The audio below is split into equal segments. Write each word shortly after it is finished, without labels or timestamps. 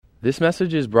This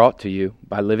message is brought to you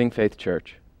by Living Faith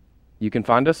Church. You can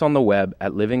find us on the web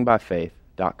at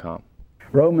livingbyfaith.com.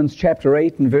 Romans chapter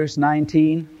 8 and verse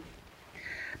 19.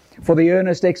 For the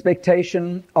earnest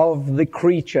expectation of the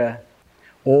creature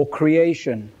or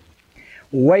creation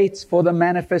waits for the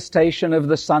manifestation of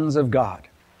the sons of God.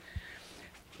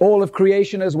 All of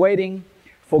creation is waiting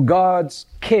for God's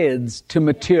kids to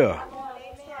mature,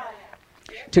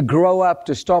 to grow up,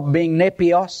 to stop being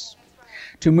nepios,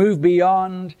 to move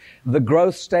beyond the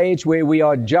growth stage where we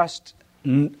are just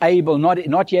able,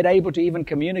 not yet able to even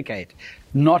communicate,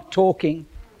 not talking.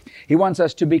 He wants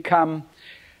us to become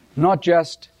not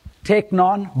just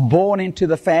teknon, born into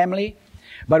the family,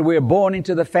 but we're born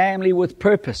into the family with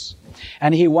purpose.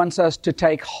 And He wants us to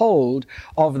take hold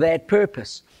of that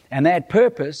purpose. And that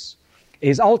purpose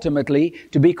is ultimately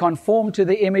to be conformed to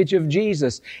the image of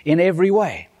Jesus in every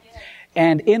way.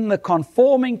 And in the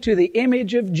conforming to the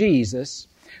image of Jesus,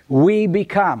 we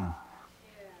become.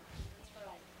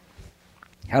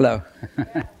 Hello.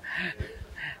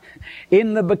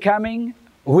 In the becoming,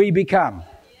 we become.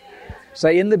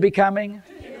 Say, in the becoming,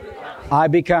 I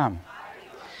become.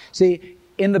 See,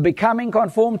 in the becoming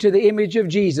conformed to the image of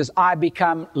Jesus, I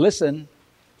become, listen,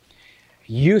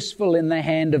 useful in the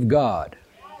hand of God.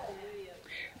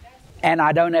 And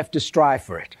I don't have to strive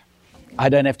for it. I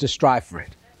don't have to strive for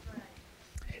it.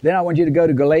 Then I want you to go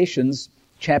to Galatians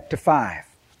chapter 5.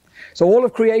 So all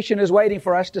of creation is waiting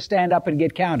for us to stand up and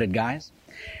get counted, guys.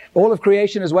 All of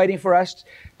creation is waiting for us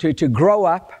to grow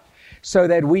up so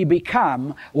that we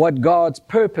become what God's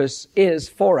purpose is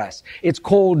for us. It's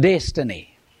called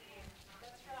destiny.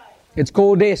 It's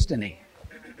called destiny.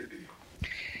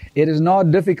 It is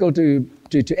not difficult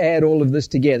to add all of this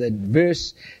together.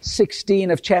 Verse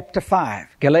 16 of chapter 5.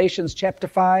 Galatians chapter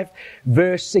 5,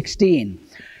 verse 16.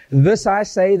 This I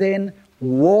say then,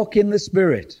 walk in the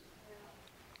Spirit.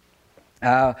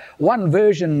 One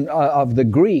version of the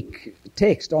Greek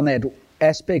text on that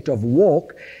aspect of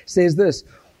walk says this: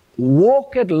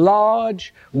 walk at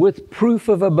large with proof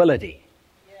of ability.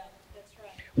 Yeah, that's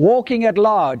right. Walking at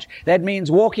large, that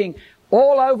means walking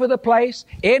all over the place,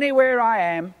 anywhere I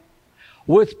am,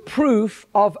 with proof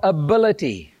of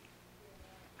ability.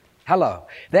 Hello.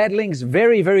 That links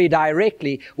very, very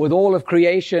directly with all of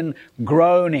creation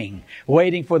groaning,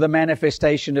 waiting for the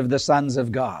manifestation of the sons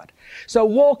of God. So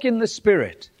walk in the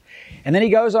Spirit. And then he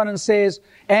goes on and says,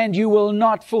 and you will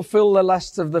not fulfill the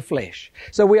lusts of the flesh.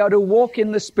 So we are to walk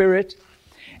in the Spirit,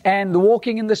 and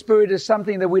walking in the Spirit is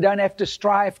something that we don't have to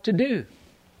strive to do.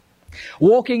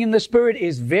 Walking in the Spirit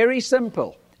is very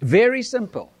simple, very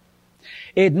simple.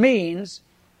 It means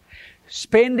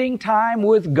spending time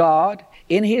with God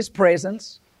in His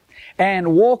presence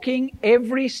and walking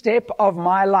every step of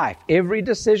my life, every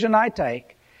decision I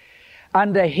take,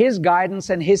 under His guidance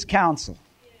and His counsel.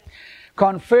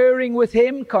 Conferring with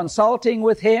Him, consulting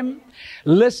with Him,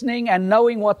 listening and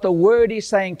knowing what the Word is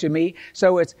saying to me.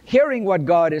 So it's hearing what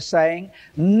God is saying,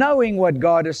 knowing what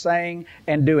God is saying,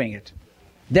 and doing it.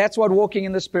 That's what walking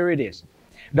in the Spirit is.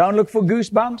 Don't look for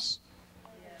goosebumps.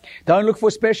 Don't look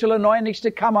for special anointings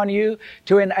to come on you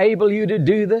to enable you to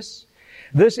do this.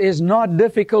 This is not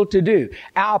difficult to do.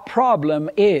 Our problem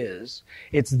is,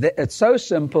 it's so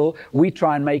simple, we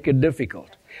try and make it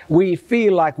difficult. We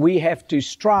feel like we have to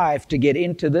strive to get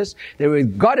into this. There has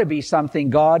got to be something,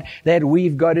 God, that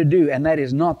we've got to do, and that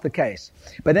is not the case.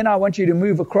 But then I want you to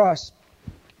move across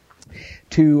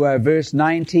to verse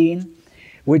 19,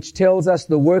 which tells us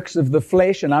the works of the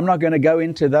flesh, and I'm not going to go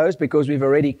into those because we've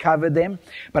already covered them,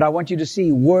 but I want you to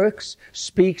see works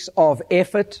speaks of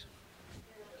effort.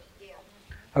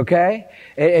 Okay?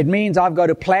 It means I've got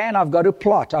to plan, I've got to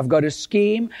plot, I've got to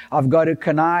scheme, I've got to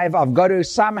connive, I've got to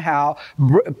somehow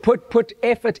put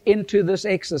effort into this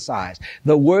exercise,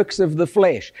 the works of the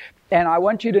flesh. And I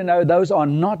want you to know those are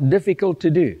not difficult to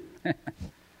do.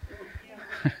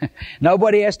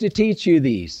 Nobody has to teach you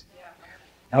these.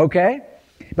 Okay?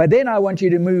 But then I want you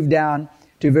to move down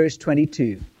to verse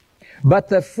 22. But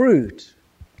the fruit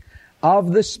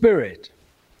of the Spirit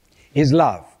is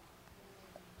love.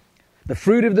 The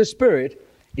fruit of the Spirit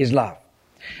is love.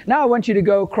 Now I want you to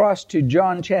go across to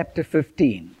John chapter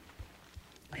 15.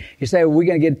 You say, well, we're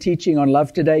going to get a teaching on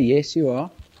love today. Yes, you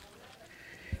are.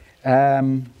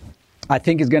 I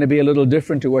think it's going to be a little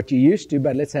different to what you used to,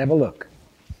 but let's have a look.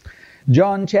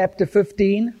 John chapter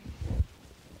 15,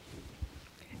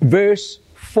 verse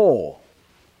 4.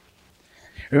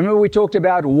 Remember we talked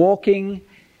about walking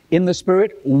in the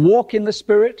Spirit? Walk in the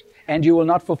Spirit and you will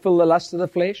not fulfill the lust of the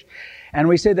flesh. And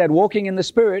we said that walking in the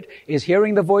Spirit is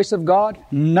hearing the voice of God,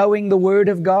 knowing the Word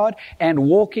of God, and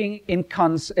walking in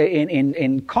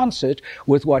concert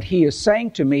with what He is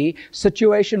saying to me,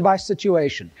 situation by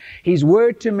situation. His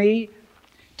Word to me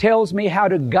tells me how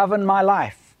to govern my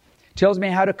life, tells me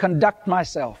how to conduct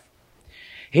myself.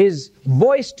 His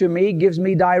voice to me gives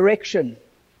me direction.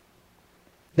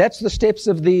 That's the steps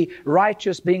of the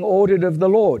righteous being ordered of the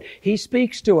Lord. He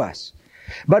speaks to us.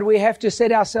 But we have to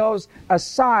set ourselves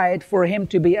aside for Him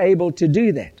to be able to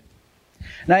do that.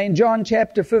 Now in John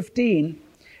chapter 15,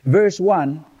 verse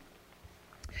 1,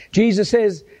 Jesus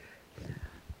says,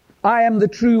 I am the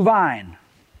true vine.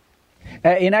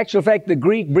 In actual fact, the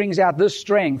Greek brings out this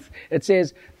strength. It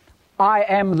says, I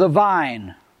am the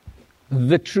vine,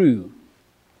 the true.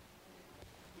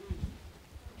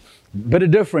 Bit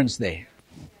of difference there.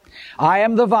 I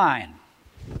am the vine,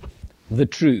 the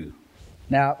true.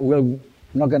 Now, I'm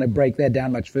not going to break that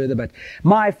down much further, but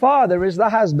my Father is the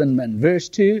husbandman. Verse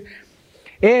 2,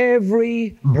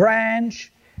 every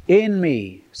branch in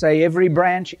me. Say, every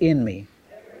branch in me.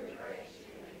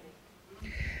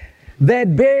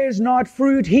 That bears not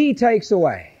fruit, He takes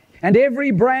away. And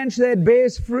every branch that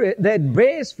bears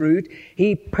fruit,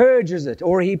 He purges it,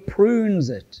 or He prunes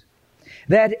it,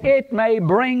 that it may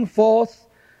bring forth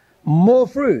more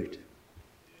fruit.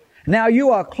 Now you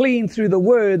are clean through the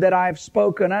word that I have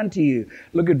spoken unto you.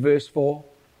 Look at verse 4.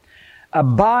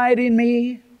 Abide in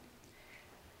me,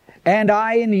 and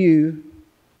I in you,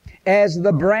 as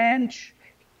the branch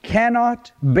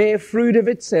cannot bear fruit of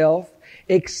itself,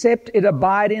 except it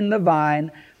abide in the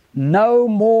vine, no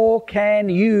more can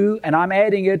you, and I'm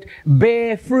adding it,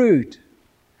 bear fruit,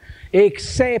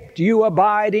 except you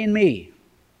abide in me.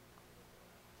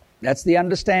 That's the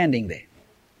understanding there.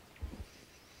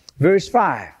 Verse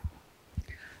 5.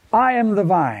 I am the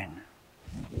vine,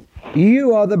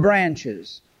 you are the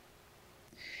branches.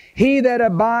 He that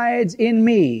abides in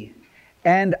me,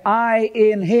 and I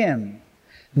in him,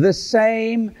 the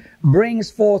same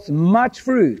brings forth much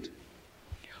fruit.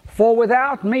 For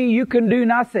without me you can do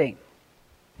nothing.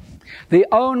 The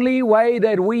only way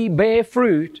that we bear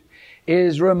fruit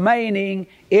is remaining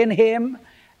in Him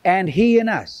and He in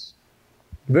us.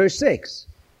 Verse 6.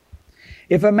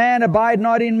 If a man abide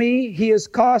not in me, he is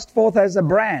cast forth as a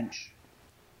branch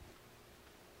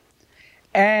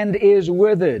and is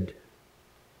withered.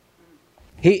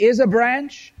 He is a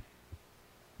branch,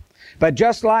 but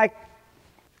just like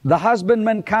the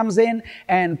husbandman comes in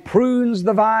and prunes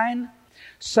the vine,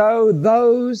 so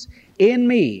those in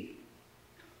me,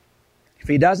 if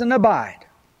he doesn't abide,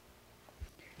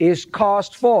 is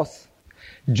cast forth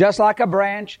just like a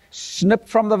branch snipped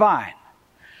from the vine.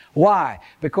 Why?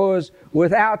 Because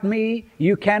without me,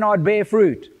 you cannot bear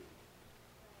fruit.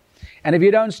 And if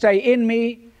you don't stay in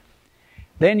me,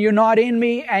 then you're not in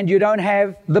me and you don't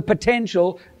have the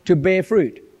potential to bear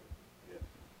fruit.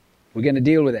 We're going to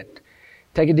deal with it.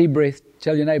 Take a deep breath.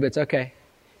 Tell your neighbor it's okay.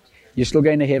 You're still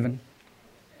going to heaven.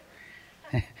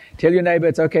 Tell your neighbor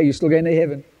it's okay. You're still going to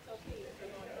heaven.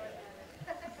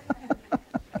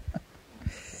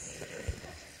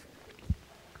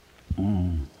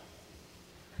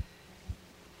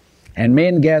 And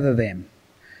men gather them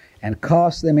and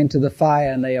cast them into the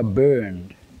fire, and they are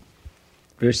burned.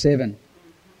 Verse 7.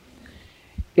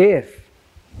 If,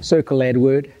 circle that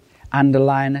word,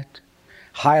 underline it,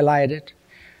 highlight it,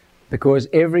 because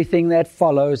everything that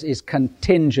follows is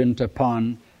contingent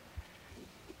upon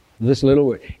this little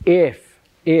word. If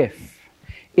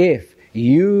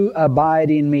you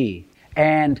abide in me,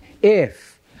 and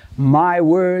if my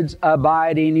words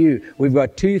abide in you. We've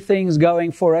got two things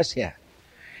going for us here.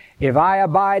 If I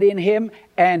abide in Him,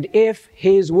 and if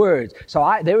His words.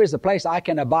 So there is a place I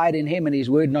can abide in Him and His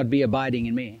word not be abiding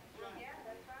in me.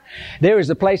 There is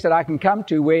a place that I can come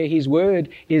to where His word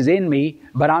is in me,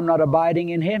 but I'm not abiding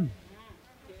in Him.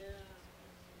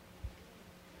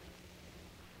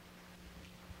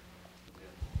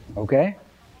 Okay?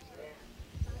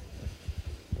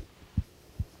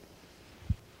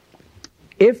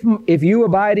 If you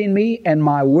abide in me and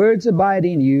my words abide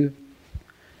in you,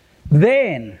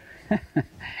 then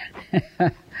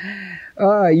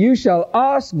you shall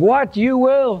ask what you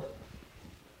will,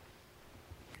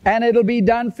 and it'll be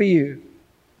done for you.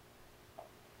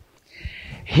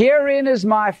 Herein is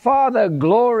my Father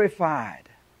glorified,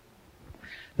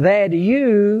 that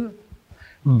you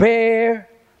bear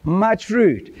much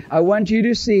fruit. I want you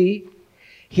to see,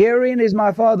 herein is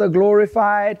my Father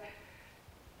glorified.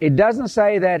 It doesn't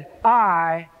say that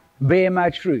I bear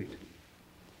much fruit.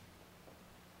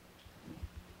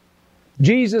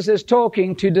 Jesus is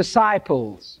talking to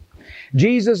disciples.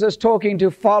 Jesus is talking to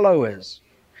followers.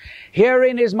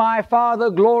 Herein is my Father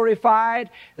glorified,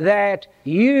 that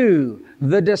you,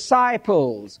 the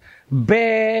disciples,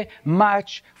 bear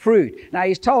much fruit. Now,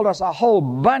 He's told us a whole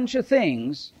bunch of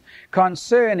things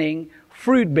concerning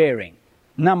fruit bearing.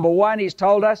 Number one, He's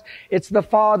told us it's the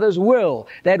Father's will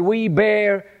that we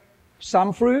bear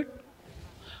some fruit.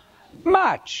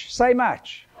 Much. Say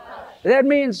much. That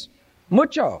means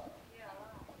mucho.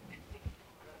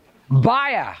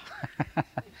 Vaya.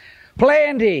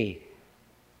 Plenty.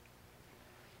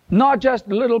 Not just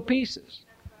little pieces.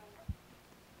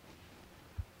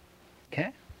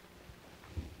 Okay?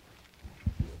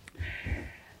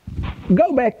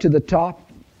 Go back to the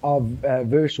top of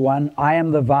verse 1. I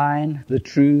am the vine, the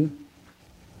true.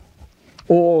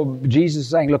 Or Jesus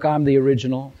saying, look, I'm the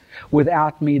original.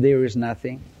 Without me there is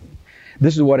nothing.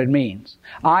 This is what it means.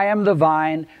 I am the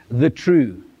vine, the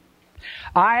true.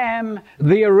 I am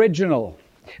the original.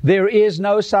 There is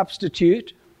no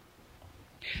substitute.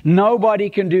 Nobody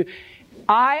can do.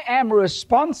 I am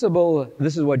responsible.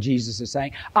 This is what Jesus is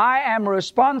saying. I am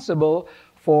responsible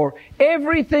for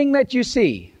everything that you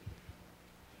see.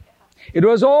 It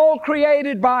was all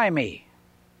created by me.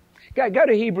 Go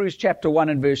to Hebrews chapter 1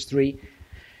 and verse 3.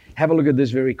 Have a look at this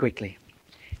very quickly.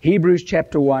 Hebrews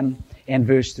chapter 1 and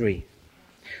verse 3.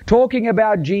 Talking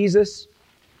about Jesus,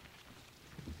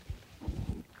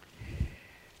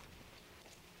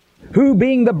 who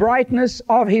being the brightness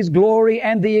of His glory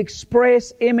and the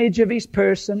express image of His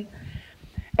person,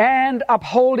 and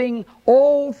upholding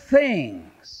all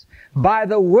things by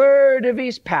the word of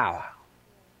His power.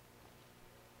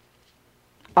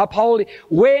 Upholding,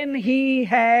 when He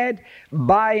had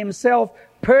by Himself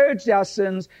purged our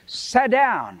sins, sat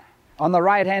down on the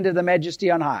right hand of the Majesty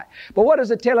on high. But what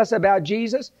does it tell us about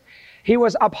Jesus? He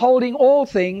was upholding all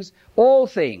things, all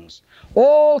things,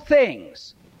 all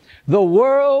things. The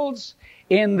worlds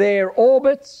in their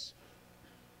orbits,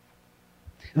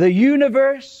 the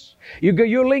universe.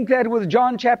 You link that with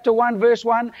John chapter 1 verse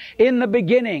 1. In the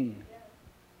beginning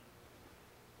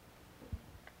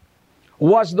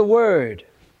was the Word,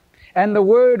 and the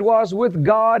Word was with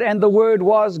God, and the Word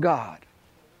was God.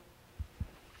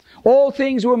 All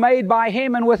things were made by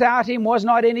Him, and without Him was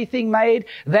not anything made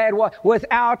that was.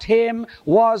 Without Him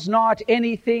was not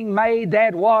anything made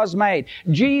that was made.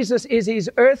 Jesus is His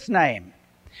earth name.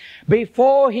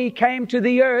 Before He came to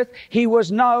the earth, He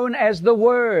was known as the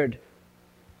Word.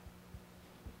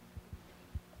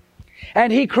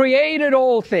 And He created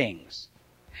all things.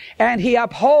 And He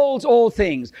upholds all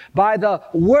things by the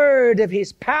word of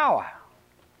His power.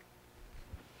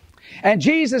 And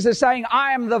Jesus is saying,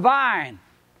 I am the vine,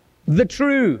 the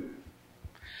true.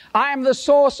 I am the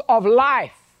source of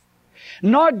life.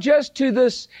 Not just to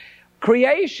this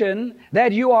creation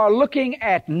that you are looking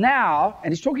at now,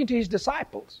 and He's talking to His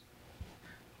disciples.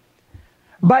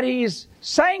 But He's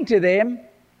saying to them,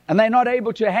 and they're not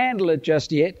able to handle it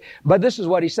just yet, but this is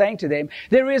what He's saying to them.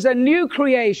 There is a new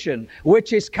creation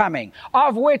which is coming,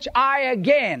 of which I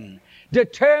again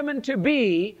determined to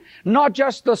be not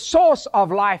just the source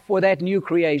of life for that new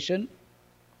creation,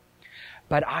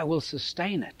 but I will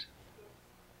sustain it.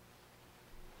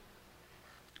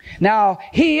 Now,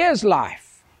 He is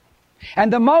life.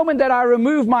 And the moment that I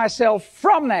remove myself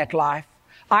from that life,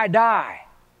 I die.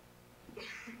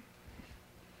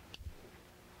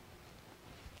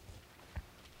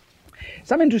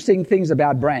 Some interesting things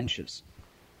about branches.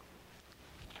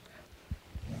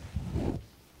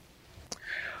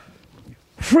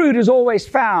 Fruit is always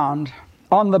found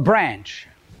on the branch,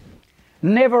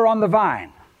 never on the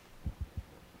vine.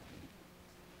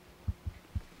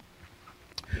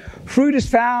 Fruit is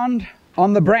found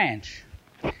on the branch.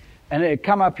 And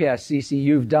come up here, Cece,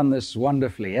 you've done this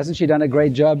wonderfully. Hasn't she done a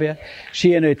great job here?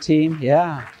 She and her team,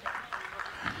 yeah.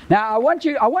 Now, I want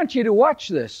you to watch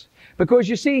this. Because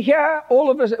you see here, all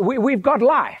of us, we've got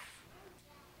life.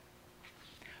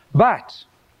 But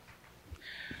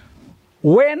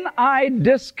when I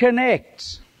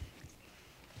disconnect,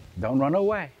 don't run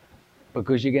away,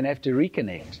 because you're going to have to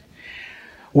reconnect.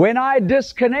 When I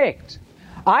disconnect,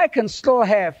 I can still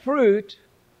have fruit,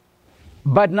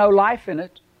 but no life in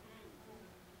it.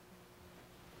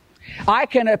 I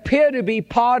can appear to be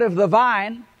part of the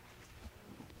vine,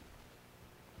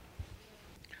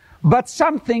 but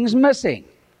something's missing.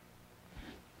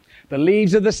 The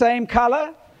leaves are the same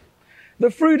color.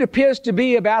 The fruit appears to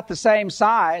be about the same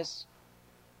size.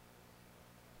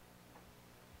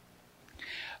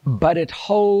 But it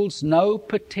holds no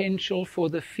potential for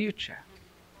the future.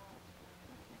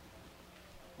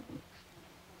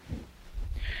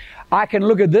 I can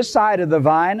look at this side of the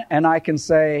vine and I can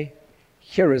say,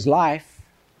 here is life.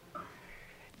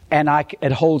 And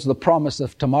it holds the promise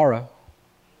of tomorrow.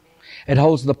 It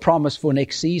holds the promise for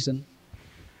next season.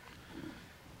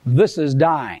 This is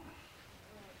dying.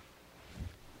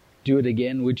 Do it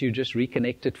again. Would you just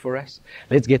reconnect it for us?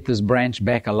 Let's get this branch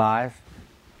back alive.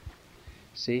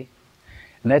 See?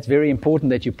 And that's very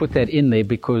important that you put that in there,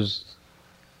 because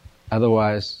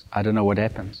otherwise, I don't know what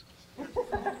happens.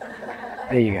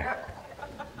 There you go.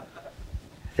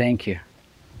 Thank you.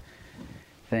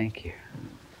 Thank you.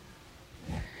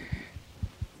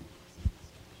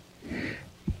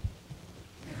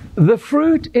 The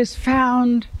fruit is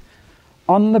found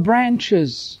on the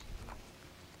branches,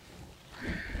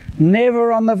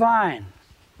 never on the vine.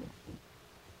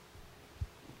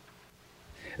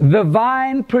 The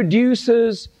vine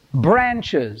produces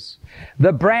branches.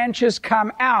 The branches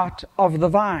come out of the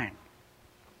vine.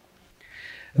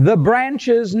 The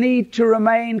branches need to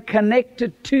remain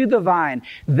connected to the vine.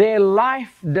 Their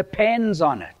life depends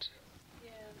on it.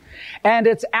 Yeah. And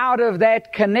it's out of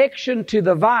that connection to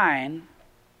the vine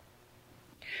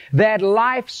that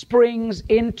life springs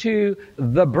into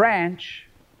the branch,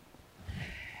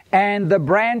 and the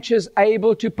branch is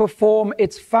able to perform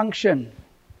its function.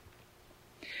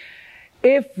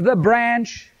 If the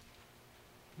branch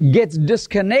gets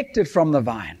disconnected from the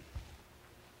vine,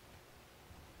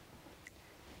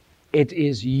 it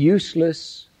is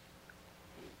useless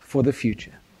for the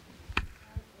future.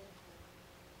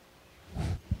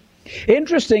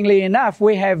 Interestingly enough,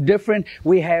 we have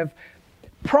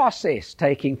process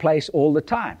taking place all the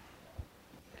time.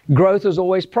 Growth is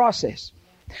always process.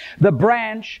 The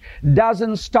branch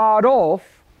doesn't start off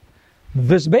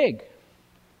this big.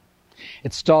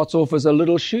 It starts off as a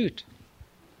little shoot.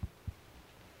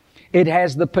 It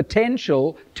has the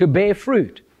potential to bear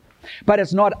fruit, but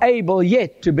it's not able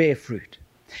yet to bear fruit.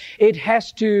 It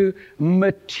has to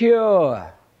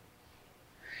mature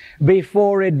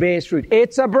before it bears fruit.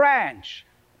 It's a branch,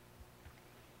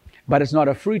 but it's not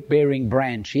a fruit-bearing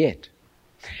branch yet.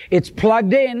 It's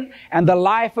plugged in, and the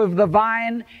life of the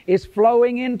vine is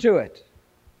flowing into it.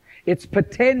 Its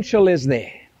potential is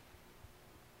there,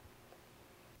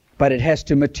 but it has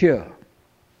to mature.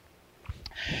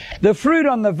 The fruit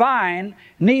on the vine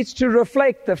needs to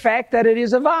reflect the fact that it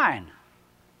is a vine.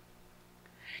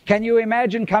 Can you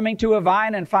imagine coming to a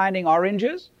vine and finding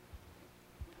oranges?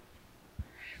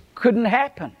 Couldn't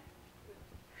happen.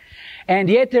 And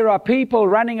yet there are people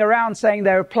running around saying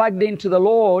they're plugged into the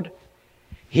Lord.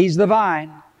 He's the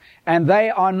vine. And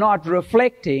they are not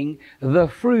reflecting the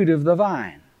fruit of the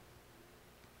vine.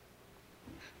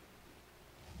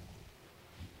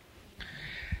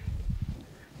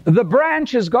 The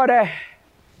branch has got to,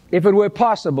 if it were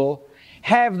possible,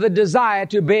 have the desire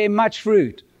to bear much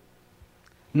fruit,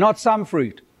 not some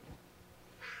fruit.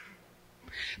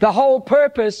 The whole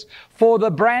purpose for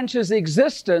the branch's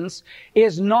existence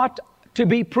is not to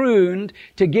be pruned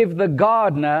to give the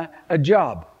gardener a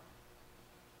job.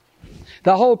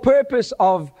 The whole purpose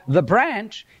of the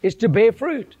branch is to bear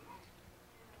fruit.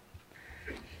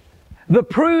 The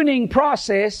pruning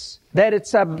process that it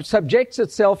subjects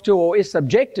itself to, or is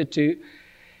subjected to,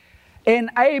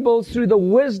 enables through the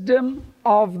wisdom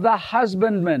of the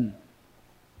husbandman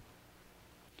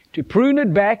to prune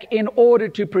it back in order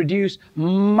to produce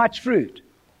much fruit.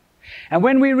 And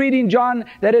when we read in John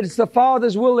that it's the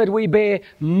Father's will that we bear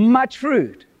much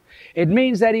fruit, it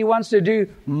means that He wants to do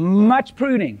much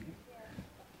pruning.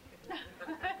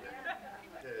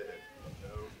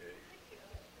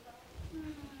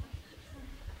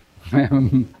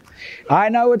 I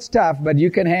know it's tough, but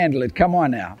you can handle it. Come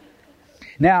on now.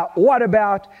 Now, what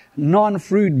about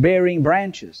non-fruit bearing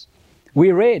branches?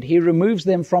 We read He removes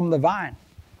them from the vine.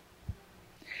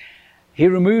 He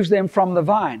removes them from the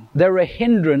vine. They're a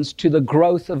hindrance to the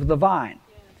growth of the vine.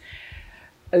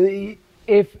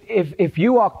 If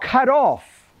you are cut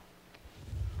off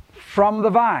from the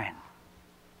vine,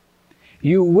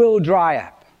 you will dry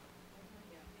up.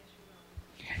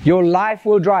 Your life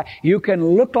will dry. You can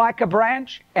look like a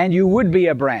branch, and you would be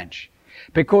a branch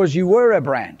because you were a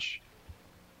branch.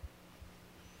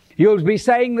 You'll be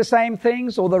saying the same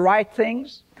things or the right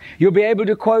things. You'll be able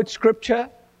to quote Scripture,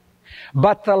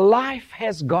 but the life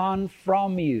has gone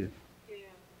from you.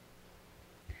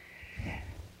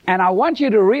 And I want you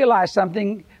to realize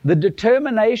something. The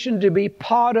determination to be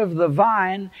part of the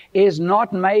vine is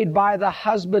not made by the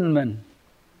husbandman.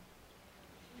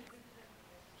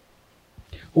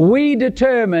 We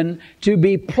determine to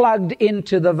be plugged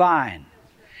into the vine.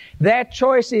 That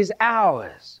choice is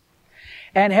ours.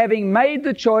 And having made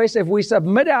the choice, if we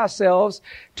submit ourselves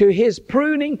to His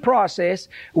pruning process,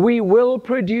 we will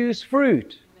produce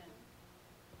fruit.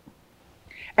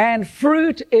 And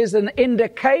fruit is an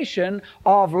indication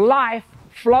of life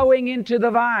flowing into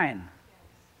the vine.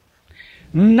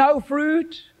 No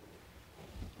fruit,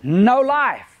 no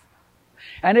life.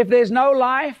 And if there's no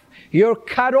life, you're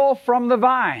cut off from the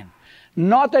vine.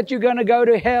 Not that you're going to go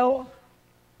to hell.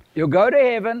 You'll go to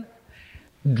heaven,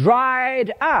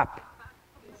 dried up.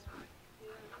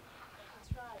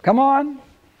 Come on.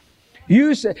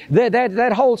 You say,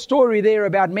 that whole story there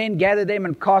about men gather them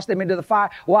and cast them into the fire.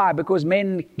 Why? Because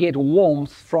men get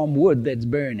warmth from wood that's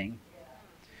burning.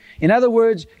 In other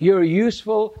words, you're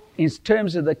useful in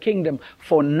terms of the kingdom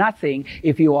for nothing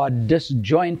if you are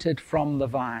disjointed from the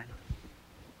vine.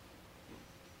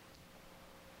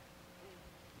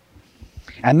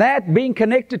 And that being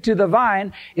connected to the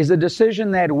vine is a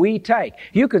decision that we take.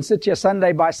 You can sit here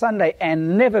Sunday by Sunday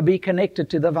and never be connected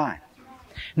to the vine.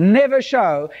 Never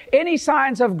show any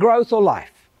signs of growth or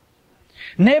life.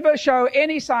 Never show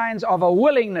any signs of a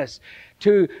willingness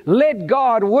to let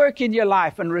God work in your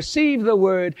life and receive the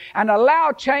word and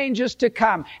allow changes to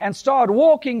come and start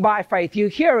walking by faith. You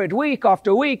hear it week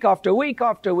after week after week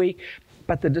after week,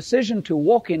 but the decision to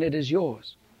walk in it is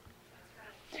yours.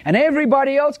 And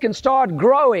everybody else can start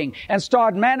growing and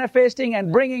start manifesting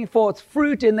and bringing forth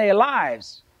fruit in their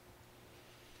lives.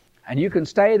 And you can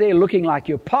stay there looking like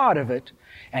you're part of it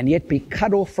and yet be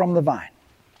cut off from the vine.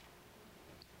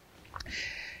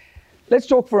 Let's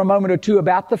talk for a moment or two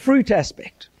about the fruit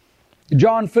aspect.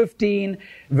 John 15,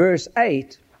 verse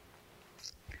 8.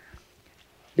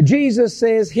 Jesus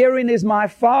says, "Herein is my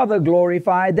Father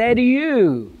glorified, that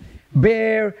you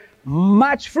bear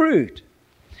much fruit.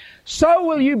 So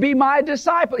will you be my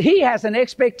disciple." He has an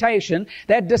expectation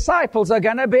that disciples are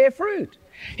going to bear fruit.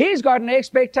 He's got an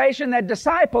expectation that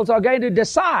disciples are going to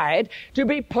decide to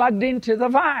be plugged into the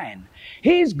vine.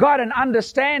 He's got an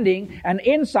understanding, an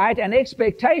insight, an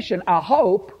expectation, a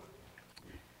hope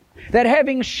that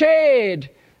having shared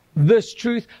this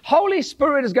truth, Holy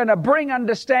Spirit is going to bring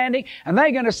understanding, and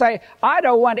they're going to say, "I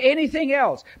don't want anything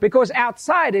else, because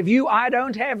outside of you I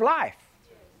don't have life.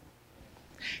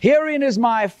 Herein is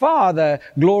my Father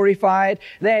glorified,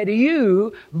 that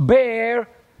you bear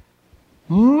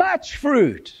much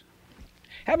fruit."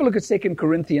 Have a look at 2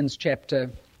 Corinthians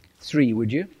chapter 3,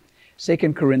 would you?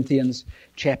 2 Corinthians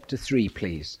chapter 3,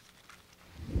 please.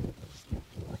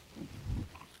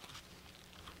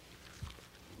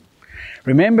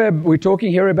 Remember, we're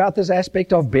talking here about this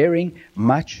aspect of bearing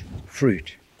much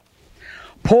fruit.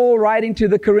 Paul, writing to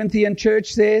the Corinthian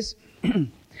church, says,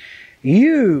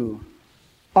 "You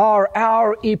are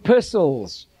our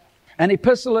epistles." An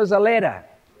epistle is a letter.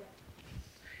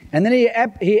 And then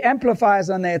he amplifies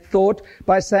on that thought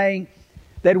by saying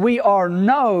that we are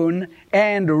known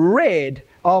and read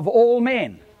of all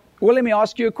men. Well, let me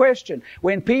ask you a question.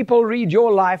 When people read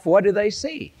your life, what do they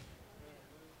see?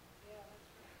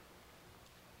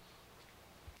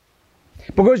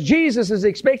 Because Jesus is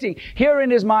expecting,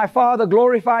 "Herein is my Father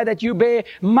glorified, that you bear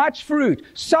much fruit,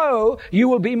 so you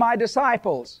will be my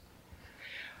disciples."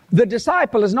 The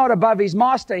disciple is not above his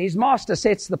master. His master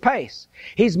sets the pace.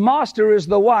 His master is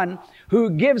the one who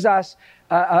gives us,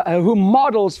 who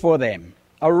models for them,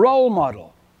 a role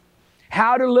model,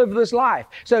 how to live this life.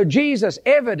 So Jesus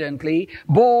evidently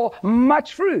bore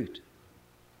much fruit.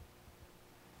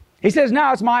 He says,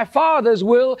 "Now it's my Father's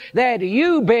will that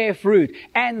you bear fruit,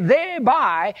 and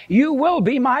thereby you will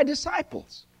be my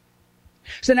disciples."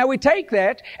 So now we take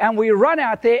that and we run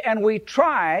out there and we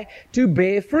try to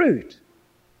bear fruit.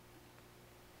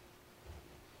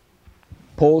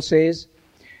 Paul says,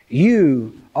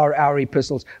 "You are our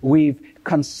epistles. We've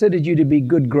considered you to be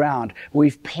good ground.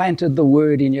 We've planted the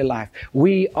word in your life.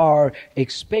 We are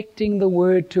expecting the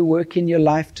word to work in your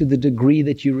life to the degree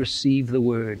that you receive the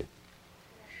word.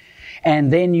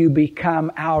 And then you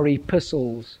become our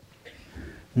epistles,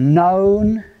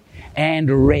 known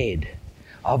and read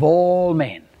of all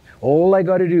men." All they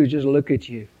got to do is just look at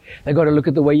you. They got to look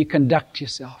at the way you conduct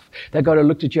yourself. They got to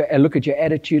look at your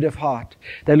attitude of heart.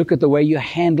 They look at the way you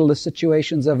handle the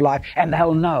situations of life, and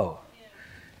they'll know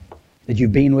that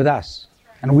you've been with us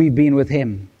and we've been with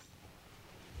Him.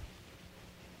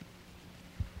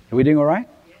 Are we doing all right?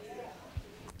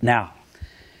 Now,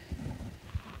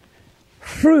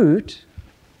 fruit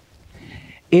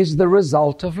is the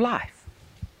result of life.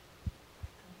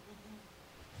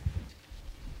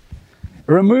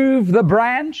 Remove the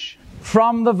branch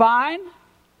from the vine.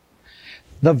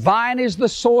 The vine is the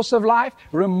source of life.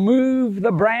 Remove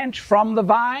the branch from the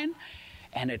vine,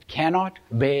 and it cannot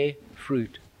bear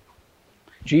fruit.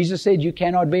 Jesus said, "You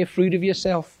cannot bear fruit of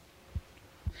yourself.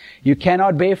 You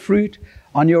cannot bear fruit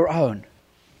on your own."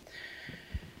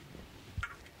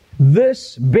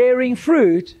 This bearing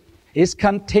fruit is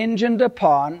contingent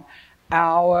upon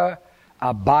our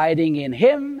abiding in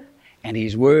Him and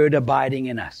His Word abiding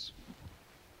in us.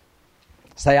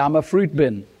 Say, I'm a fruit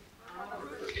bin.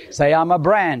 Say, I'm a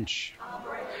branch.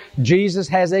 Jesus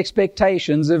has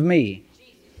expectations of me.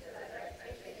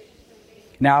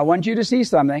 Now, I want you to see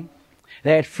something.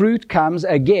 That fruit comes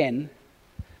again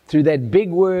through that big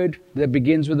word that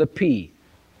begins with a P.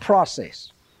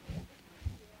 Process.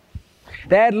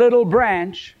 That little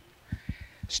branch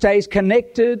stays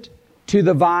connected to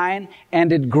the vine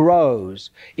and it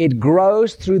grows. It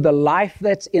grows through the life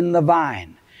that's in the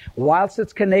vine. Whilst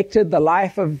it's connected, the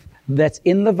life that's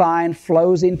in the vine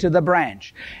flows into the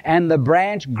branch. And the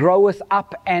branch groweth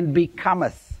up and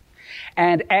becometh.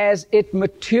 And as it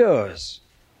matures,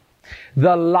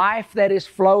 the life that is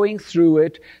flowing through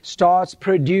it starts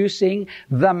producing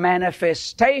the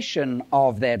manifestation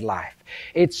of that life.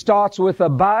 It starts with a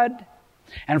bud,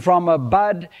 and from a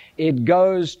bud it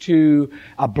goes to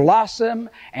a blossom,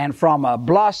 and from a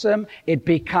blossom it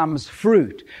becomes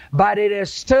fruit. But it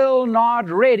is still not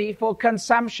ready for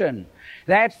consumption.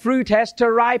 That fruit has to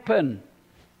ripen.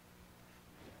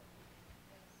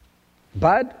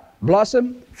 Bud,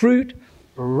 blossom, fruit,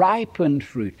 ripened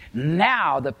fruit.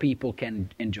 Now the people can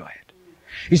enjoy it.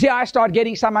 You see, I start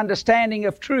getting some understanding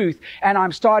of truth, and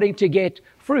I'm starting to get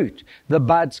fruit. The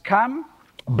buds come,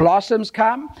 blossoms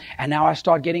come, and now I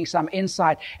start getting some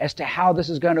insight as to how this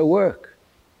is going to work.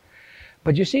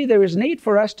 But you see, there is need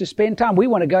for us to spend time. We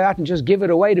want to go out and just give it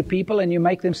away to people, and you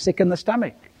make them sick in the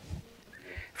stomach.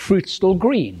 Fruit's still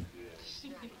green.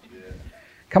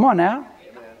 Come on now.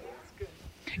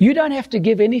 You don't have to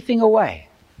give anything away.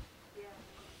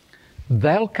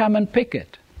 They'll come and pick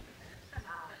it.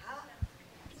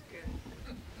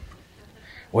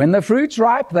 When the fruit's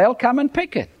ripe, they'll come and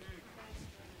pick it.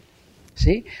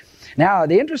 See? Now,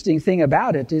 the interesting thing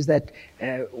about it is that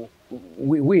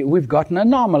we've got an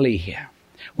anomaly here.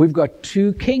 We've got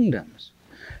two kingdoms.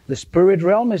 The spirit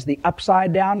realm is the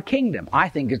upside-down kingdom. I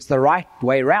think it's the right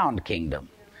way round kingdom.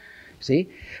 See?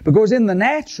 Because in the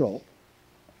natural,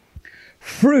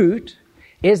 fruit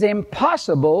is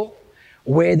impossible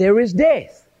where there is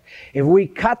death. If we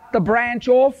cut the branch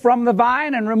off from the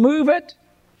vine and remove it,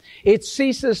 it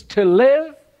ceases to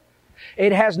live.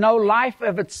 It has no life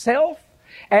of itself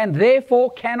and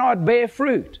therefore cannot bear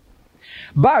fruit.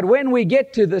 But when we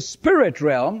get to the spirit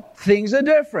realm, things are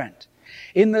different.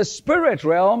 In the spirit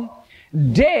realm,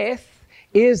 death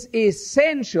is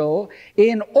essential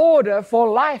in order for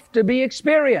life to be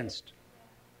experienced.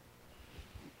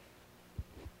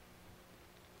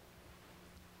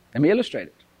 Let me illustrate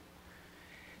it.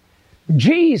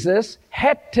 Jesus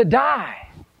had to die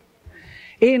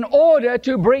in order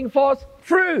to bring forth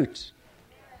fruit.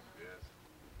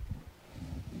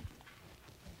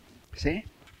 See?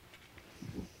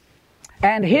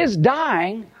 And his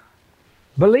dying,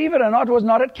 believe it or not, was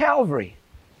not at Calvary.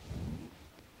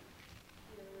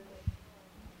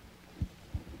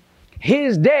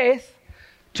 His death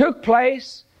took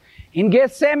place in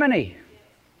Gethsemane.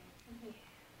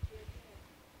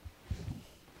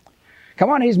 Come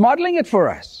on, he's modeling it for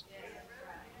us.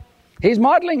 He's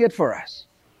modeling it for us.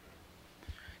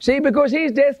 See, because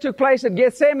his death took place at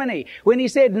Gethsemane. When he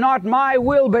said, not my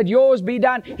will, but yours be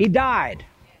done, he died.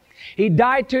 He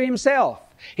died to himself.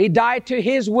 He died to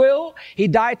his will. He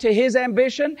died to his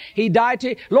ambition. He died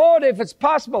to, Lord, if it's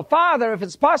possible, Father, if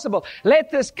it's possible, let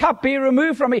this cup be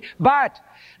removed from me. But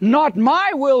not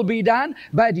my will be done,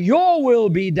 but your will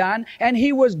be done. And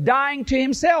he was dying to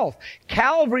himself.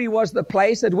 Calvary was the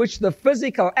place at which the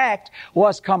physical act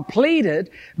was completed,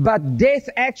 but death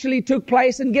actually took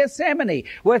place in Gethsemane.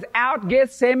 Without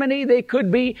Gethsemane, there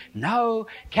could be no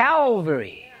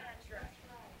Calvary.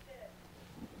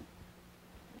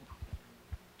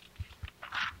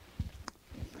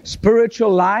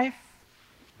 Spiritual life,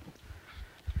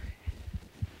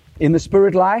 in the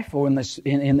spirit life, or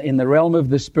in the realm of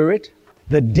the spirit,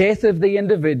 the death of the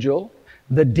individual,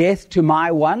 the death to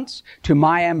my wants, to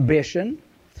my ambition,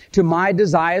 to my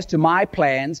desires, to my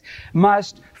plans,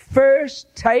 must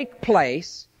first take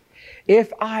place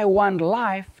if I want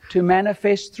life to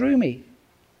manifest through me.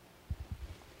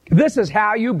 This is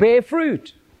how you bear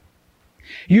fruit.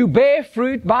 You bear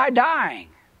fruit by dying.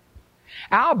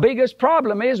 Our biggest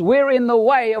problem is we're in the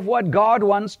way of what God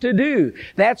wants to do.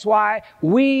 That's why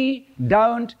we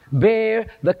don't bear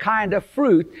the kind of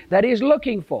fruit that He's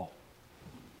looking for.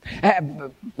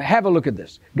 Have a look at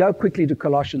this. Go quickly to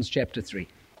Colossians chapter 3.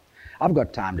 I've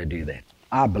got time to do that.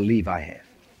 I believe I have.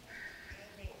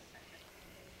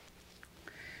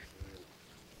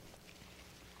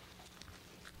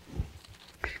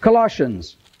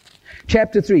 Colossians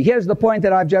chapter 3. Here's the point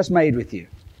that I've just made with you.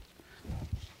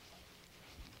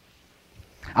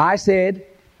 I said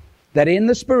that in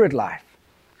the spirit life,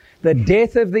 the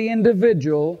death of the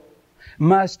individual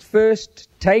must first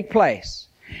take place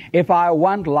if I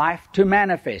want life to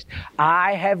manifest.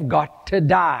 I have got to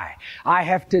die. I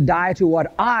have to die to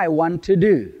what I want to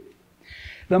do.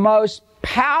 The most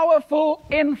powerful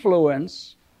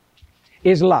influence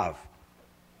is love.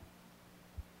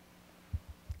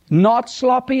 Not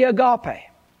sloppy agape.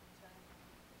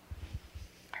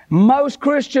 Most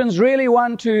Christians really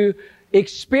want to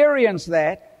experience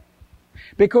that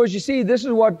because, you see, this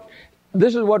is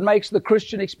what makes the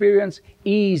Christian experience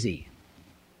easy.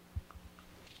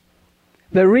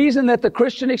 The reason that the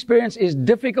Christian experience is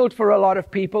difficult for a lot of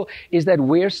people is that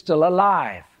we're still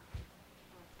alive.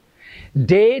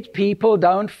 Dead people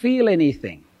don't feel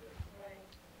anything.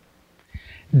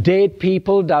 Dead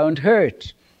people don't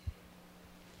hurt.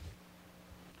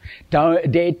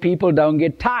 Dead people don't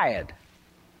get tired.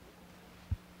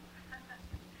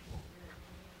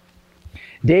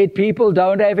 Dead people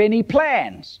don't have any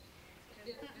plans.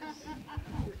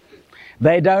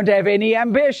 They don't have any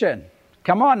ambition.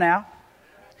 Come on now.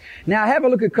 Now have a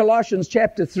look at Colossians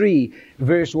chapter 3,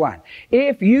 verse 1.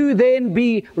 If you then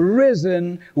be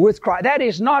risen with Christ. That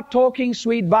is not talking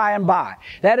sweet by and by.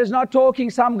 That is not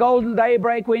talking some golden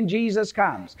daybreak when Jesus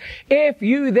comes. If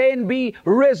you then be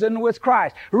risen with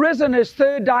Christ. Risen is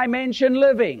third dimension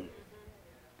living.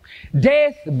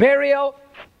 Death, burial.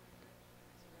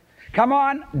 Come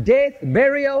on, death,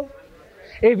 burial.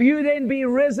 If you then be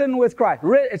risen with Christ.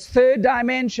 It's third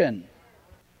dimension.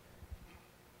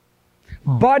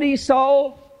 Body,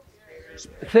 soul,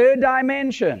 third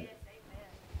dimension.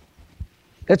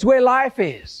 That's where life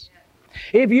is.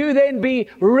 If you then be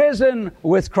risen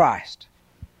with Christ.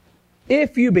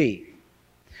 If you be.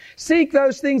 Seek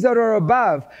those things that are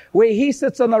above, where He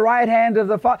sits on the right hand of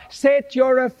the Father. Set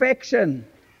your affection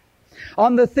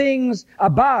on the things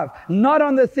above, not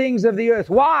on the things of the earth.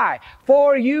 Why?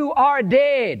 For you are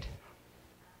dead.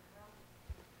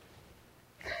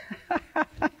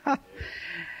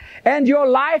 And your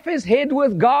life is hid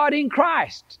with God in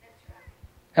Christ.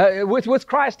 With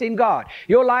Christ in God.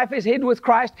 Your life is hid with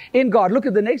Christ in God. Look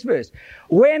at the next verse.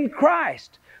 When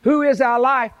Christ, who is our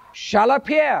life, shall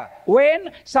appear.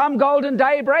 When? Some golden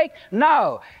daybreak?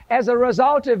 No. As a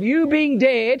result of you being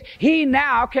dead, He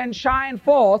now can shine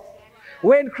forth.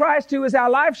 When Christ, who is our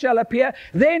life, shall appear,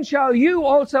 then shall you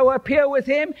also appear with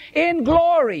Him in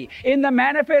glory, in the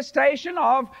manifestation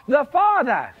of the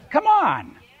Father. Come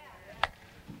on.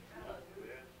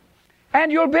 And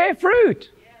you'll bear fruit.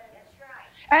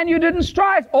 And you didn't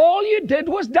strive. All you did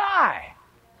was die.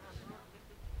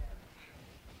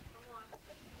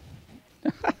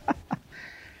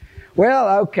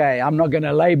 Well, okay, I'm not going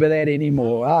to labor that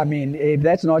anymore. I mean, if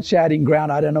that's not shouting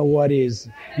ground, I don't know what is.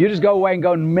 You just go away and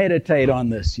go and meditate on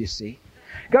this, you see.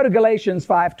 Go to Galatians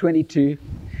 5:22.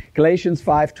 Galatians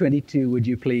 5:22, would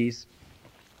you please?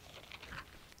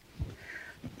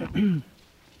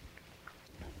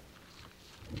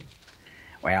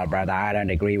 Well, brother, I don't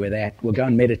agree with that. We'll go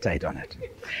and meditate on it.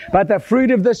 But the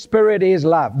fruit of the Spirit is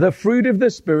love. The fruit of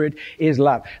the Spirit is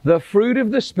love. The fruit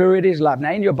of the Spirit is love.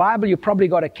 Now, in your Bible, you've probably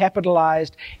got a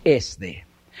capitalized S there,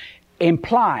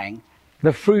 implying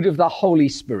the fruit of the Holy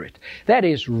Spirit. That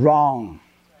is wrong.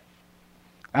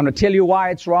 I'm going to tell you why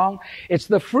it's wrong. It's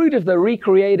the fruit of the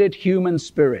recreated human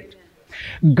spirit.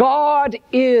 God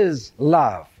is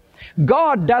love.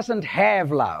 God doesn't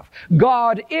have love.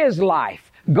 God is life.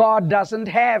 God doesn't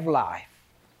have life.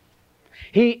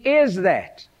 He is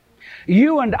that.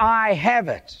 You and I have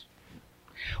it.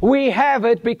 We have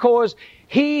it because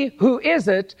He who is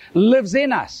it lives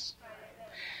in us.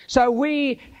 So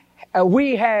we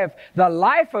have the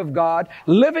life of God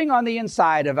living on the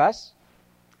inside of us.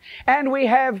 And we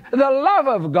have the love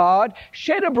of God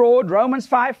shed abroad, Romans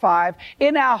 5:5,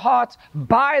 in our hearts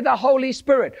by the Holy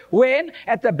Spirit. When?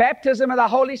 At the baptism of the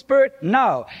Holy Spirit?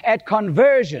 No. At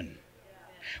conversion.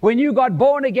 When you got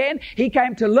born again, He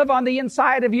came to live on the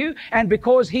inside of you, and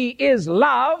because He is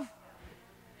love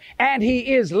and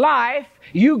He is life,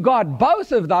 you got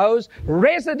both of those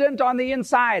resident on the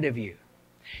inside of you.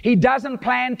 He doesn't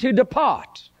plan to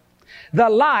depart. The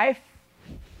life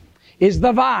is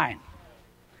the vine.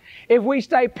 If we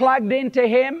stay plugged into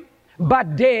Him,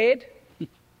 but dead,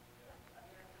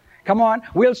 come on,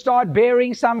 we'll start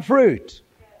bearing some fruit.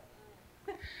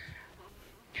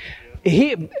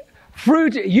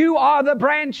 Fruit, you are the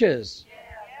branches.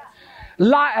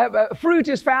 Fruit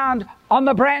is found on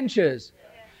the branches.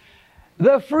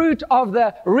 The fruit of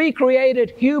the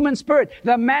recreated human spirit,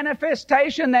 the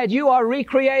manifestation that you are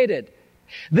recreated.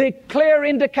 The clear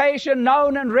indication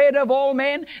known and read of all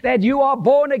men that you are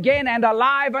born again and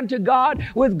alive unto God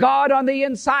with God on the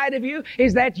inside of you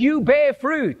is that you bear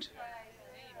fruit.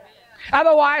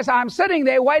 Otherwise, I'm sitting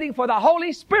there waiting for the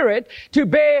Holy Spirit to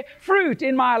bear fruit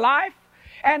in my life.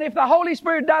 And if the Holy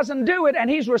Spirit doesn't do it and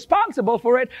He's responsible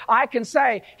for it, I can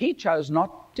say, He chose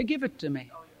not to give it to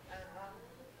me.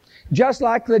 Just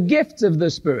like the gifts of the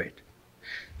Spirit.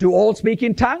 Do all speak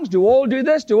in tongues? Do all do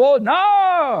this? Do all?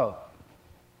 No!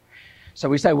 So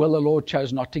we say, well, the Lord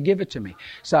chose not to give it to me.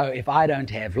 So if I don't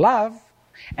have love,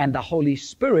 and the Holy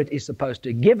Spirit is supposed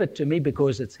to give it to me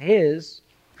because it's His,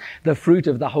 the fruit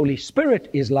of the Holy Spirit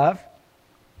is love.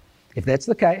 If that's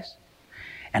the case,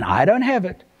 and I don't have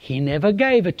it, He never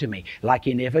gave it to me, like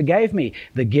He never gave me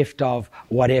the gift of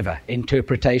whatever,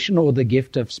 interpretation, or the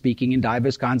gift of speaking in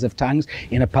diverse kinds of tongues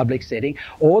in a public setting,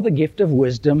 or the gift of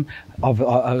wisdom,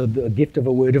 the gift of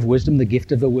a word of wisdom, the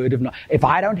gift of a word of knowledge. If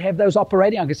I don't have those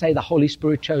operating, I can say the Holy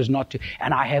Spirit chose not to,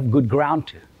 and I have good ground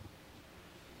to.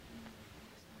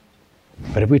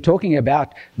 But if we're talking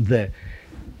about the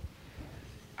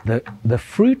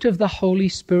fruit of the Holy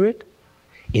Spirit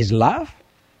is love,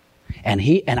 and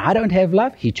I don't have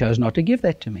love, He chose not to give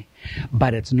that to me.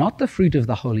 But it's not the fruit of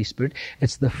the Holy Spirit,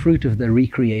 it's the fruit of the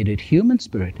recreated human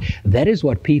spirit. That is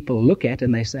what people look at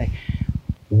and they say,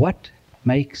 what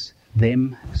makes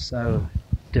them so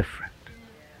different?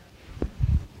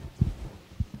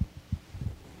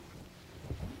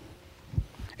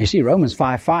 You see, Romans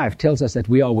 5:5 tells us that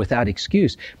we are without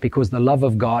excuse because the love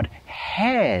of God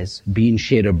has been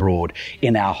shed abroad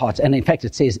in our hearts. And in fact,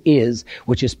 it says is,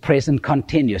 which is present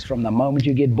continuous from the moment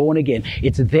you get born again.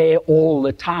 It's there all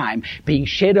the time, being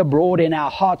shed abroad in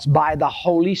our hearts by the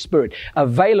Holy Spirit,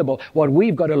 available. What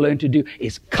we've got to learn to do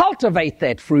is cultivate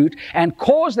that fruit and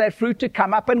cause that fruit to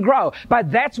come up and grow.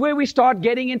 But that's where we start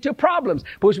getting into problems,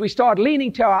 because we start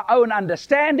leaning to our own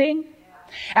understanding,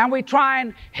 and we try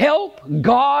and help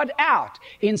God out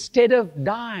instead of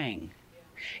dying.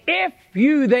 If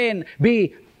you then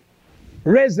be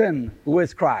risen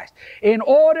with Christ, in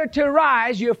order to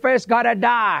rise, you first got to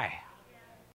die.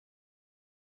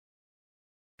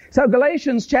 So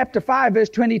Galatians chapter 5 verse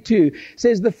 22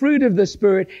 says the fruit of the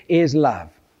Spirit is love.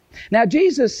 Now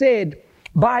Jesus said,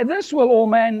 by this will all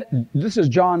men, this is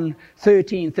John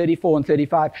 13, 34 and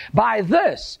 35, by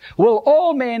this will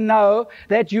all men know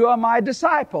that you are my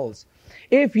disciples,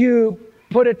 if you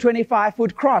put a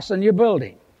 25-foot cross on your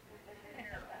building,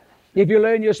 if you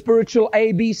learn your spiritual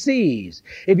ABCs,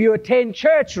 if you attend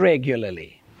church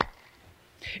regularly,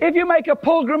 if you make a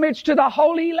pilgrimage to the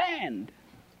Holy Land,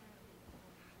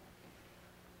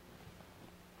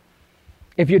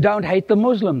 if you don't hate the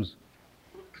Muslims.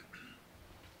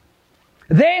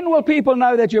 Then will people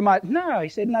know that you might... No, he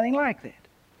said nothing like that.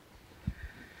 He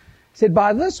said,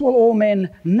 by this will all men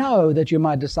know that you're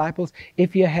my disciples,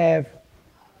 if you have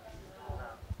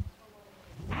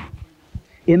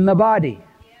in the body.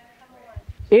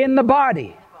 In the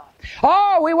body.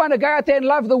 Oh, we want to go out there and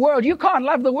love the world. You can't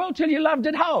love the world till you loved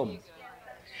at home.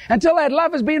 Until that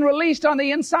love has been released on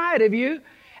the inside of you,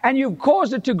 and you've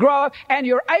caused it to grow up, and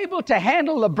you're able to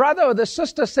handle the brother or the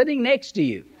sister sitting next to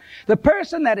you. The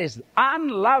person that is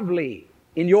unlovely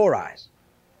in your eyes.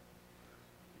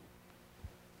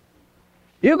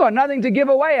 You've got nothing to give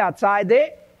away outside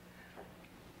there.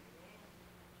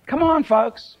 Come on,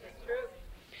 folks.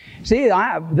 See,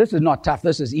 this is not tough.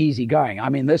 This is easy going. I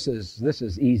mean, this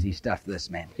is easy stuff, this,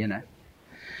 man, you know.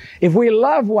 If we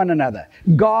love one another,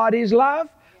 God is love,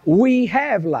 we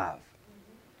have love.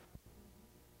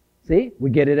 See, we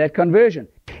get it at conversion.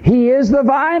 He is the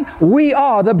vine, we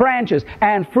are the branches,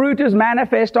 and fruit is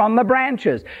manifest on the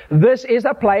branches. This is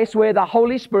a place where the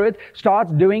Holy Spirit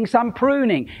starts doing some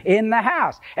pruning in the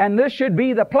house. And this should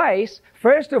be the place,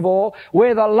 first of all,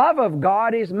 where the love of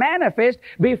God is manifest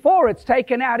before it's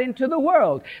taken out into the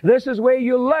world. This is where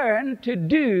you learn to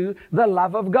do the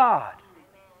love of God.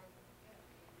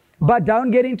 But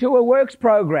don't get into a works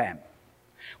program.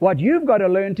 What you've got to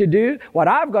learn to do, what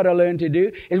I've got to learn to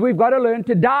do, is we've got to learn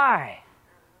to die.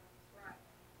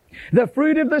 The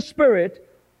fruit of the Spirit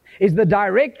is the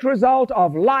direct result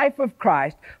of life of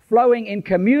Christ flowing in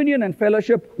communion and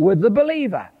fellowship with the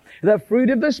believer. The fruit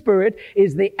of the Spirit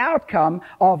is the outcome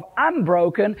of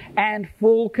unbroken and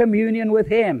full communion with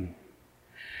Him.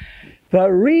 The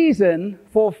reason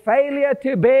for failure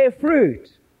to bear fruit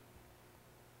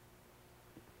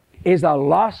is a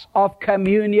loss of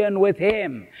communion with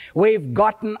Him. We've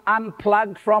gotten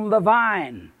unplugged from the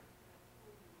vine.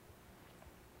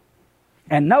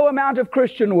 And no amount of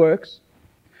Christian works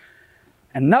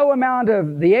and no amount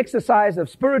of the exercise of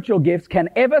spiritual gifts can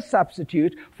ever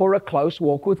substitute for a close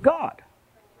walk with God.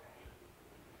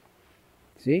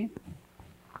 See?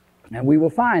 And we will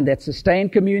find that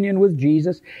sustained communion with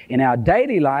Jesus in our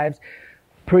daily lives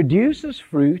produces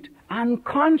fruit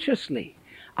unconsciously.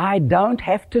 I don't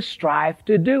have to strive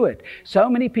to do it. So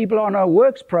many people are on a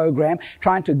works program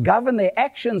trying to govern their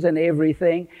actions and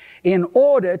everything in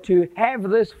order to have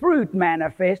this fruit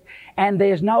manifest, and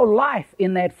there's no life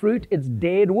in that fruit. It's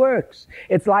dead works.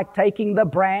 It's like taking the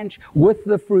branch with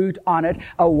the fruit on it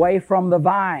away from the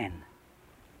vine.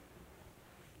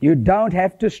 You don't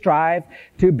have to strive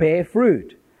to bear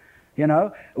fruit. You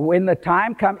know, when the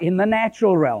time comes in the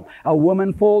natural realm, a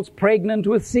woman falls pregnant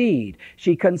with seed.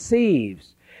 She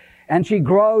conceives, and she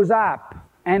grows up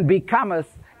and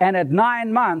becometh, and at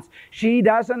 9 months, she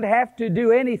doesn't have to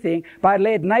do anything but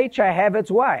let nature have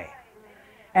its way.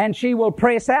 And she will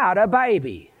press out a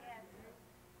baby.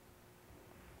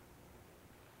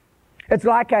 It's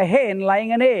like a hen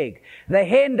laying an egg. The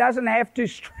hen doesn't have to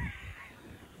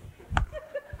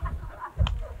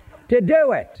to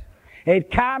do it.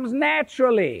 It comes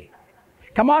naturally.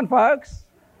 Come on, folks.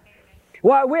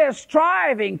 Well, we're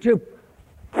striving to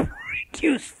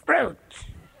produce fruit.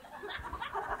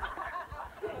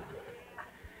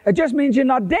 It just means you're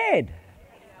not dead.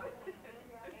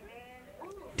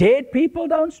 Dead people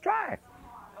don't strive.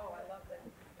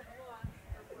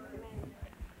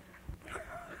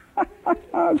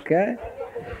 Okay.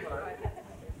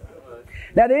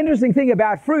 Now, the interesting thing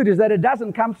about fruit is that it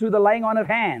doesn't come through the laying on of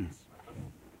hands.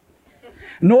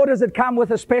 Nor does it come with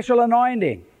a special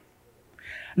anointing.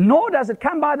 Nor does it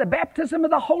come by the baptism of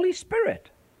the Holy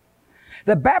Spirit.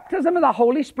 The baptism of the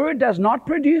Holy Spirit does not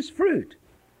produce fruit.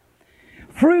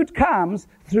 Fruit comes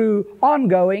through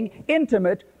ongoing,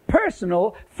 intimate,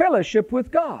 personal fellowship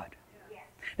with God.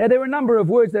 Now, there are a number of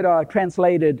words that are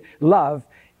translated love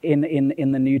in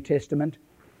the New Testament.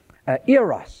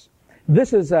 Eros.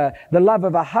 This is the love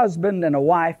of a husband and a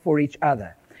wife for each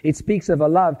other. It speaks of a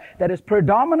love that is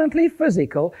predominantly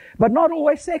physical, but not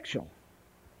always sexual.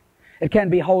 It can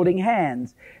be holding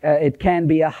hands. It can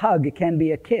be a hug. It can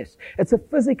be a kiss. It's a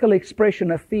physical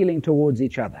expression of feeling towards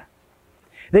each other.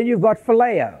 Then you've got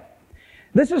phileo.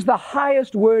 This is the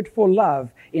highest word for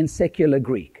love in secular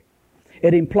Greek.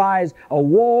 It implies a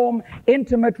warm,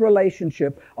 intimate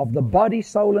relationship of the body,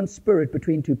 soul, and spirit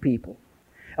between two people.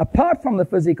 Apart from the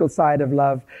physical side of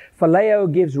love,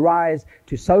 phileo gives rise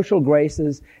to social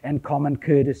graces and common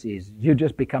courtesies. You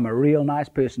just become a real nice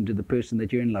person to the person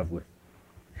that you're in love with.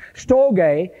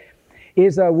 Storge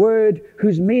is a word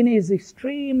whose meaning is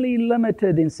extremely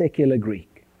limited in secular Greek.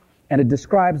 And it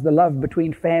describes the love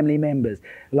between family members,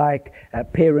 like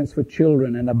parents for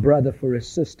children and a brother for a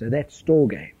sister. That's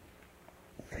storge.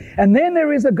 And then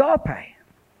there is agape.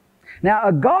 Now,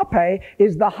 agape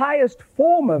is the highest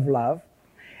form of love,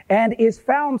 and is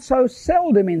found so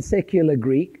seldom in secular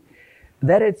Greek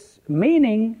that its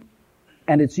meaning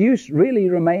and its use really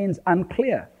remains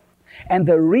unclear. And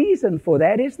the reason for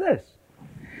that is this,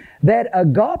 that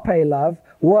agape love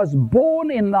was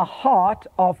born in the heart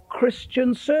of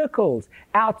Christian circles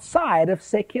outside of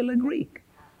secular Greek.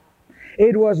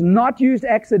 It was not used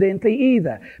accidentally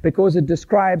either, because it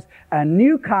describes a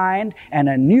new kind and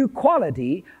a new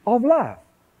quality of love.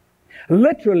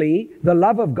 Literally, the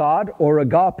love of God, or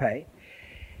agape,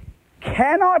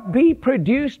 cannot be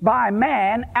produced by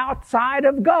man outside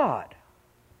of God.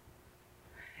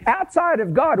 Outside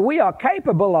of God, we are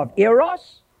capable of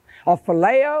eros, of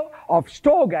phileo, of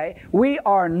storge. We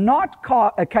are not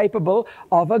capable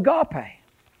of agape.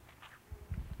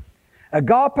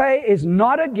 Agape is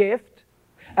not a gift.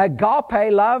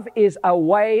 Agape love is a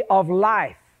way of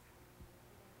life.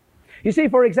 You see,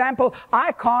 for example,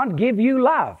 I can't give you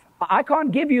love. I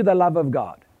can't give you the love of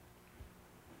God.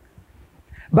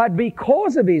 But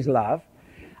because of His love,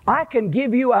 I can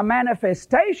give you a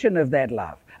manifestation of that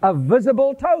love, a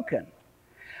visible token.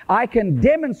 I can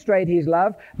demonstrate His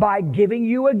love by giving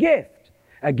you a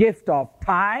gift of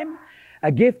time,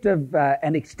 a gift of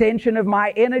an extension of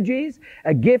my energies,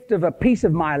 a gift of a piece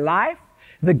of my life,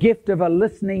 the gift of a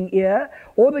listening ear,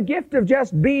 or the gift of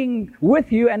just being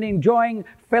with you and enjoying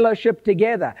fellowship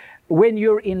together when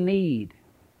you're in need.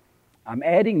 I'm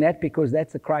adding that because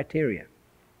that's a criteria.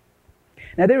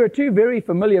 Now, there are two very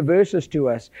familiar verses to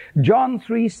us. John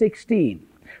 3:16.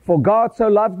 For God so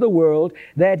loved the world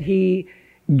that He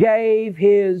gave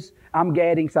His, I'm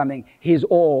adding something, His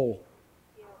all.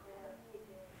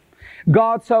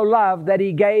 God so loved that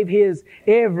He gave His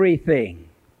everything.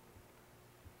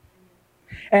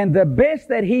 And the best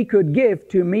that He could give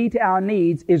to meet our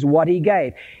needs is what He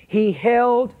gave. He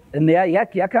held, and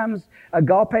here comes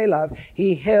agape love,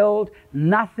 He held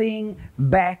nothing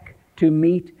back to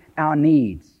meet our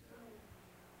needs.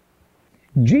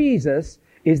 Jesus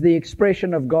is the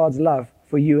expression of God's love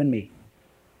for you and me.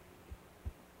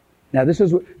 Now, this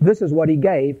is what He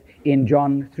gave in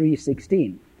John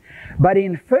 3:16. But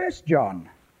in 1 John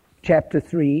chapter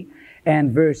 3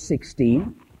 and verse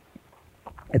 16.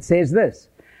 It says this,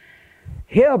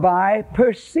 "Hereby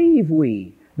perceive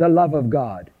we the love of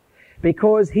God,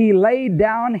 because He laid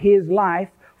down His life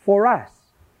for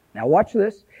us." Now watch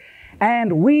this.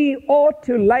 "And we ought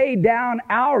to lay down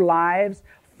our lives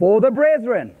for the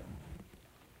brethren."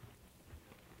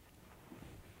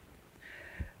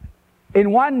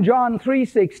 In 1 John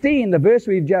 3:16, the verse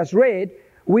we've just read,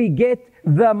 we get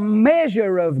the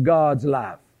measure of God's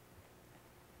love.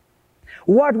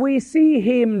 What we see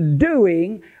Him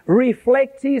doing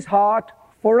reflects His heart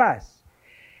for us.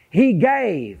 He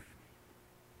gave.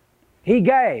 He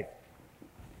gave.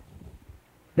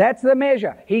 That's the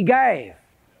measure. He gave.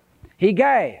 He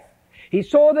gave. He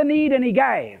saw the need and He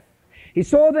gave. He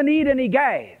saw the need and He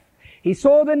gave. He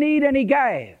saw the need and He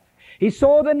gave. He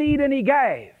saw the need and He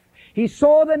gave. He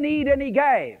saw the need and He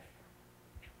gave.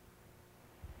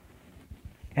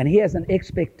 And He has an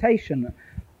expectation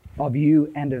of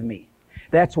you and of me.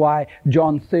 That's why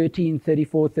John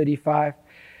 13:34-35,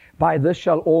 "By this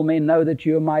shall all men know that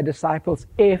you are my disciples,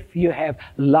 if you have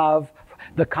love,"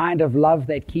 the kind of love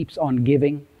that keeps on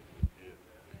giving.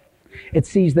 It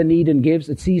sees the need and gives.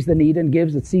 It sees the need and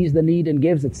gives. It sees the need and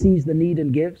gives. It sees the need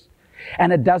and gives.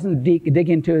 And it doesn't dig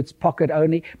into its pocket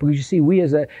only, because you see, we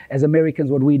as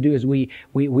Americans, what we do is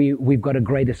we've got a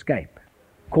great escape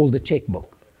called the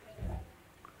checkbook.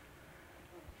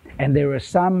 And there are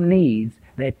some needs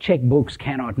that checkbooks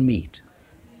cannot meet.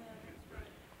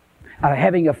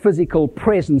 Having a physical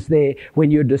presence there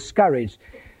when you're discouraged,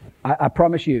 I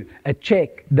promise you, a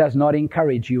check does not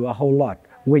encourage you a whole lot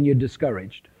when you're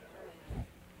discouraged.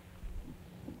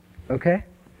 Okay?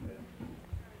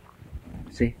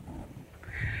 See?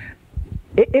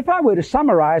 If I were to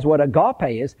summarize what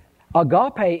agape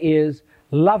is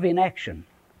love in action.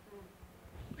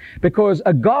 Because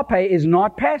agape is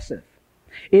not passive.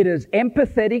 It is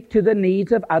empathetic to the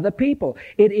needs of other people.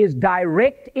 It is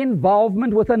direct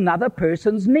involvement with another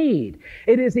person's need.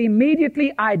 It is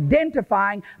immediately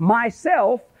identifying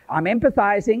myself, I'm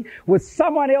empathizing with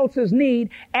someone else's need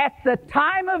at the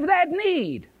time of that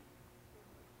need.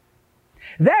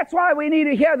 That's why we need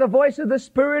to hear the voice of the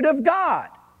Spirit of God.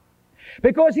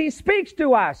 Because He speaks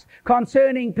to us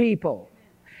concerning people.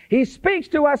 He speaks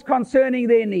to us concerning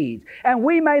their needs. And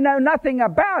we may know nothing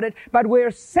about it, but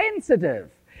we're sensitive.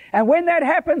 And when that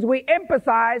happens, we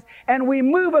empathize and we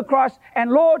move across.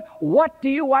 And Lord, what do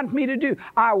you want me to do?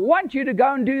 I want you to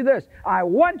go and do this. I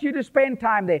want you to spend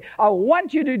time there. I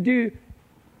want you to do...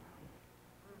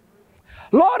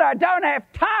 Lord, I don't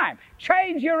have time.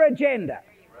 Change your agenda.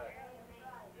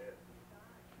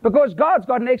 Because God's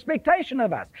got an expectation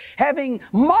of us. Having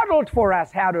modeled for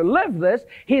us how to live this,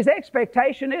 His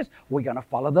expectation is we're going to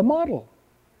follow the model.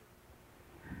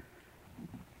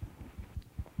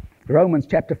 Romans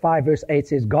chapter 5 verse 8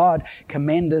 says, "God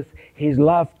commendeth His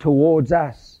love towards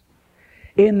us,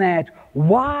 in that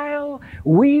while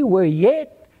we were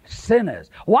yet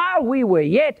sinners, while we were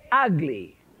yet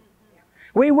ugly,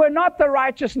 we were not the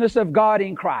righteousness of God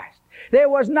in Christ. There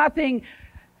was nothing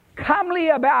comely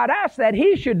about us that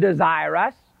He should desire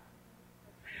us.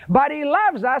 But He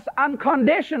loves us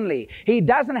unconditionally. He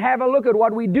doesn't have a look at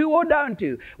what we do or don't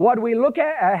do, what we look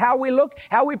at, how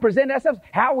we present ourselves,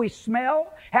 how we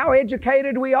smell, how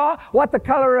educated we are, what the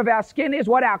color of our skin is,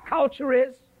 what our culture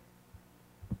is.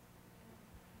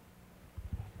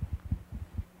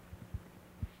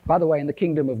 By the way, in the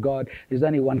kingdom of God, there's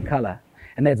only one color,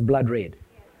 and that's blood red.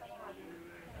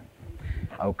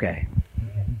 Okay.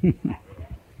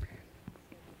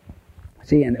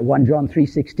 See, in 1 John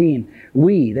 3:16,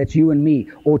 we, that's you and me,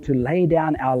 ought to lay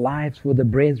down our lives for the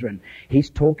brethren. He's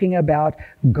talking about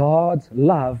God's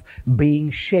love being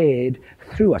shared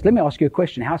through us. Let me ask you a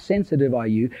question. How sensitive are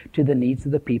you to the needs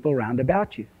of the people round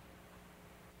about you?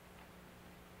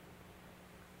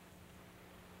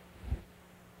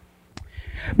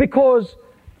 Because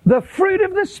the fruit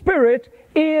of the Spirit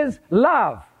is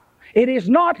love. It is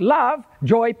not love,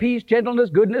 joy, peace, gentleness,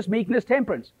 goodness, meekness,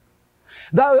 temperance.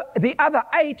 Though the other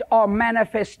 8 are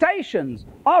manifestations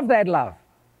of that love.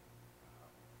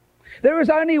 There is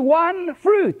only one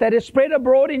fruit that is spread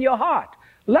abroad in your heart.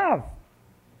 Love.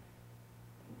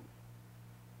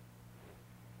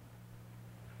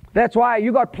 That's why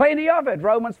you got plenty of it,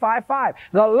 Romans 5:5.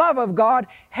 The love of God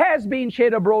has been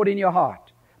shed abroad in your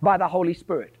heart by the Holy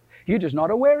Spirit. You're just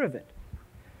not aware of it.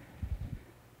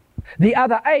 The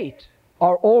other 8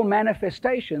 are all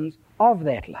manifestations of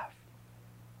that love.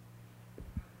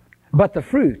 But the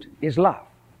fruit is love.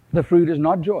 The fruit is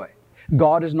not joy.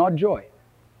 God is not joy.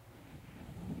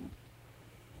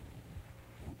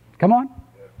 Come on.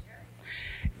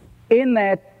 In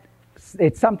that,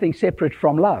 it's something separate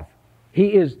from love.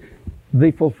 He is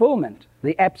the fulfillment,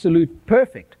 the absolute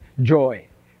perfect joy,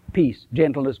 peace,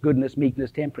 gentleness, goodness,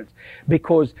 meekness, temperance.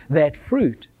 Because that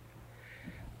fruit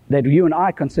that you and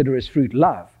I consider as fruit,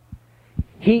 love,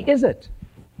 He is it.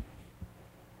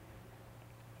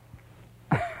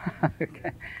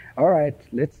 Okay. All right,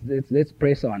 let's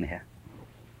press on here.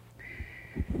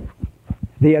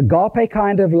 The agape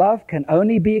kind of love can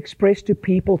only be expressed to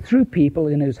people through people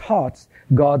in whose hearts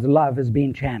God's love has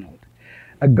been channeled.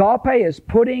 Agape is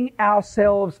putting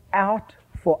ourselves out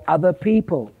for other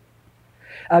people.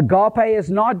 Agape is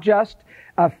not just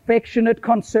affectionate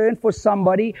concern for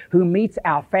somebody who meets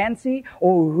our fancy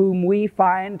or whom we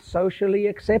find socially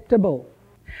acceptable.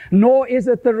 Nor is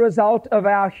it the result of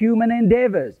our human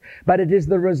endeavors, but it is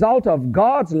the result of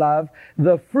God's love,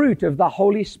 the fruit of the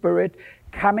Holy Spirit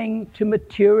coming to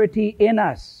maturity in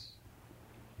us.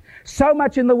 So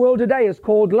much in the world today is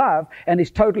called love and is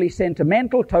totally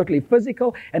sentimental, totally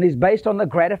physical, and is based on the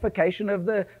gratification of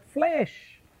the flesh.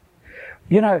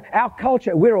 You know, our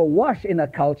culture, we're awash in a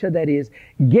culture that is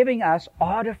giving us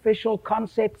artificial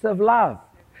concepts of love.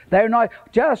 They're not,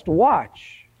 just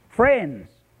watch Friends.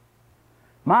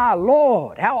 My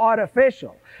Lord, how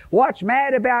artificial. Watch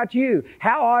Mad About You,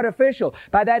 how artificial.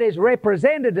 But that is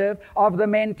representative of the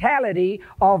mentality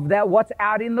of that what's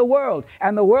out in the world.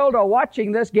 And the world are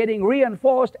watching this getting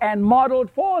reinforced and modeled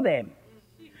for them.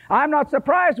 I'm not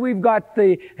surprised we've got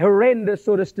the horrendous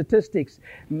sort of statistics,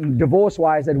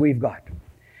 divorce-wise, that we've got.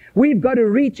 We've got to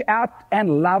reach out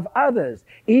and love others,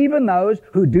 even those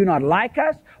who do not like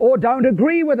us or don't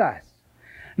agree with us.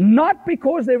 Not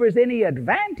because there is any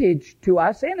advantage to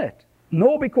us in it,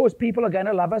 nor because people are going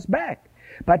to love us back,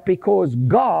 but because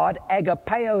God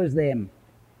agapeos them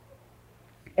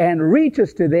and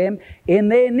reaches to them in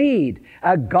their need.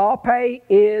 Agape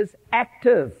is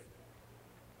active.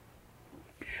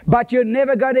 But you're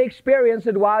never going to experience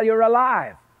it while you're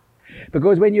alive.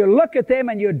 Because when you look at them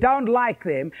and you don't like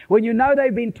them, when you know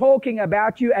they've been talking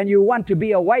about you and you want to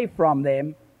be away from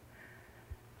them,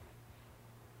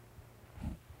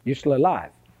 you're still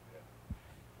alive.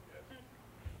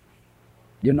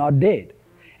 You're not dead.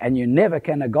 And you never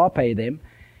can agape them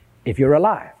if you're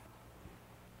alive.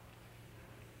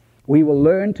 We will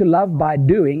learn to love by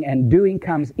doing, and doing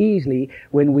comes easily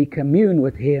when we commune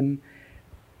with Him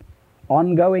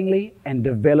ongoingly and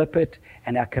develop it,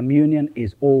 and our communion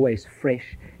is always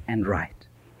fresh and right.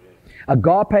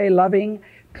 Agape loving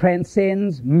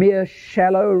transcends mere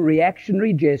shallow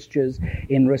reactionary gestures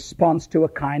in response to a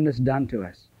kindness done to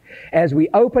us. As we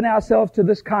open ourselves to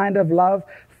this kind of love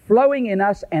flowing in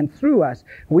us and through us,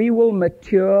 we will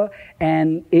mature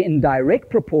and in direct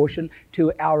proportion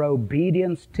to our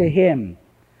obedience to Him.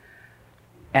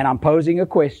 And I'm posing a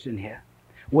question here.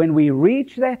 When we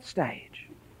reach that stage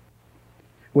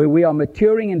where we are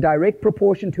maturing in direct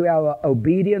proportion to our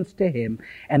obedience to Him,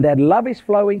 and that love is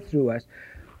flowing through us,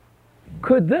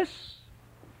 could this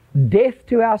death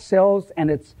to ourselves and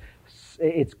its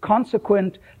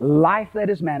consequent life that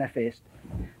is manifest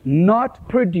not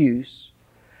produce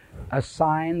a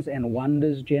signs and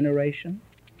wonders generation?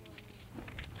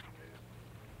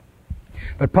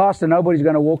 But Pastor, nobody's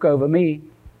going to walk over me.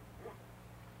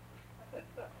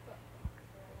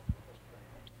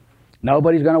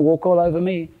 Nobody's going to walk all over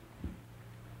me.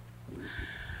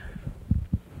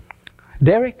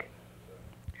 Derek,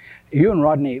 you and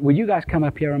Rodney, will you guys come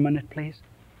up here a minute, please?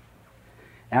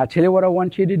 Now, I'll tell you what I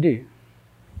want you to do.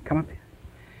 Come up here.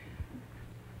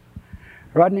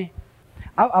 Rodney,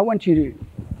 I want you to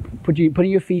put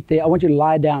your feet there. I want you to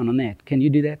lie down on that. Can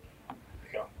you do that?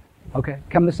 Yeah. Okay.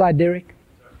 Come this side, Derek.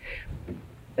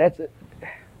 That's it.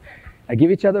 Now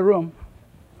give each other room.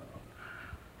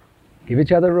 Give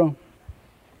each other room.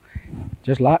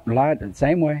 Just lie the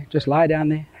same way. Just lie down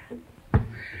there.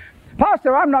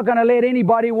 Pastor, I'm not going to let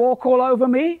anybody walk all over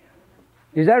me.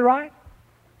 Is that right?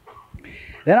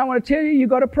 Then I want to tell you, you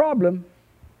got a problem.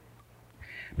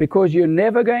 Because you're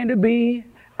never going to be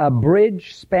a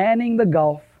bridge spanning the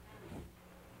gulf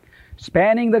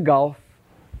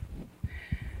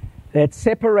that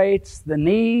separates the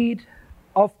need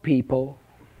of people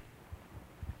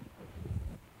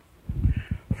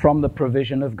from the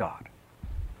provision of God.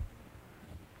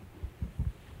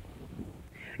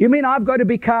 You mean I've got to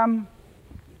become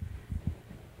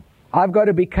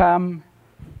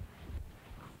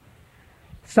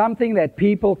something that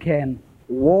people can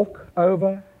walk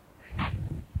over?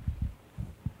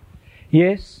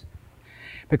 Yes,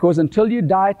 because until you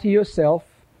die to yourself,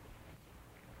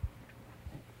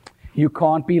 you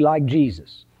can't be like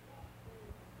Jesus.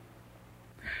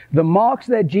 The marks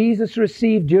that Jesus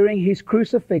received during His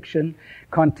crucifixion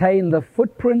contain the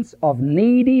footprints of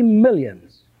needy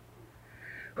millions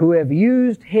who have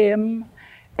used Him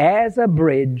as a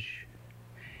bridge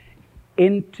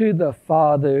into the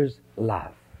Father's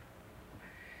love.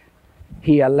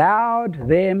 He allowed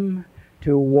them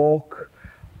to walk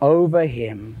over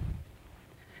Him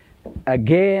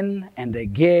again and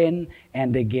again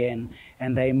and again,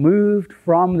 and they moved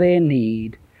from their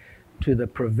need to the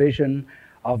provision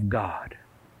of God.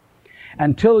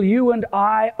 Until you and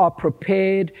I are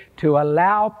prepared to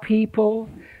allow people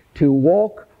to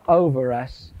walk over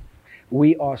us,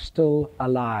 we are still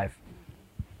alive.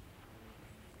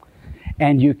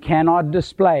 And you cannot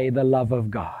display the love of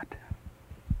God.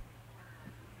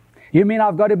 You mean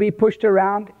I've got to be pushed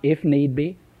around if need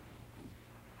be?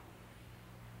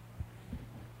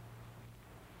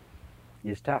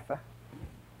 It's tougher.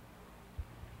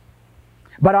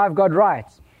 But I've got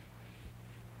rights.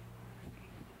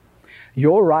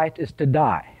 Your right is to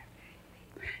die.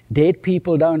 Dead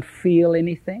people don't feel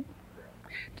anything.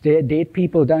 Dead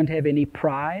people don't have any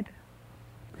pride.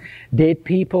 Dead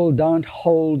people don't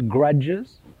hold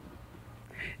grudges.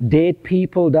 Dead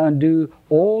people don't do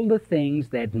all the things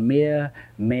that mere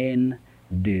men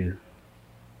do.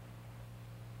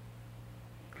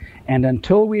 And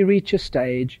until we reach a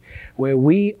stage where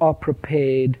we are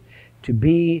prepared to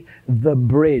be the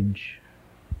bridge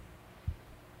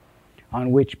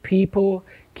on which people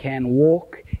can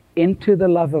walk into the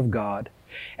love of God,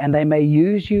 and they may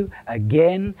use you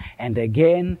again and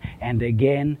again and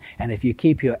again, and if you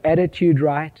keep your attitude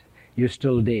right, you're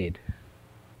still dead.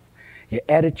 Your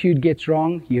attitude gets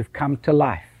wrong, you've come to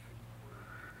life.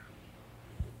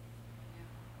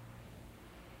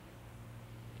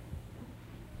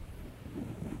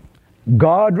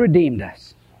 God redeemed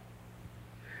us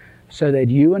so that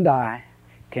you and I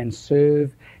can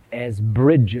serve as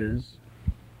bridges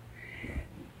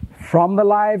from the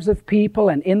lives of people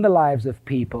and in the lives of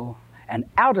people and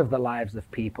out of the lives of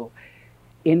people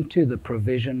into the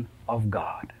provision of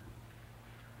God.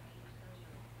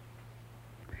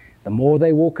 The more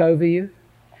they walk over you,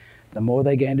 the more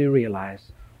they're going to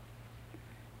realize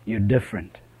you're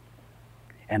different.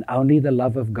 And only the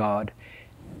love of God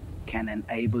can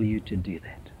enable you to do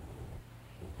that.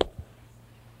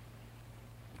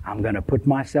 I'm going to put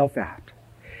myself out.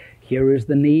 Here is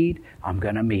the need, I'm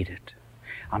going to meet it.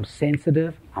 I'm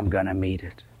sensitive, I'm going to meet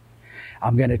it.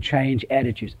 I'm going to change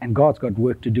attitudes. And God's got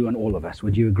work to do in all of us.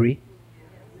 Would you agree?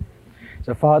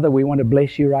 So, Father, we want to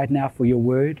bless you right now for your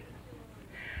word.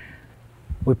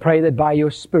 We pray that by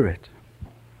your Spirit,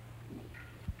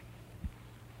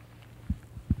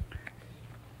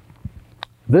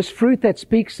 this fruit that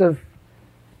speaks of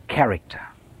character,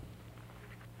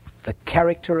 the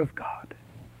character of God,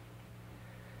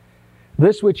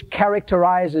 this which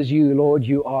characterizes you, Lord,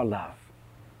 you are love.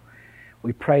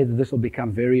 We pray that this will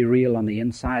become very real on the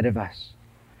inside of us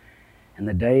in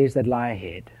the days that lie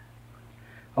ahead.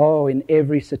 Oh, in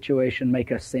every situation,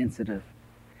 make us sensitive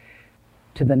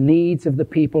to the needs of the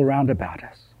people round about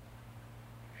us,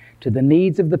 to the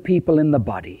needs of the people in the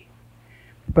body.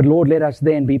 But Lord, let us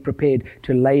then be prepared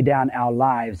to lay down our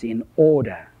lives in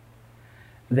order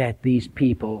that these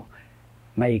people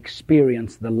may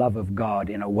experience the love of God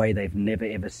in a way they've never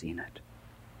ever seen it.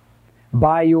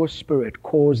 By your Spirit,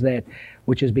 cause that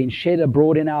which has been shed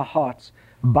abroad in our hearts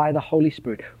by the Holy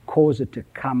Spirit, cause it to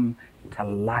come to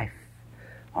life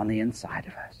on the inside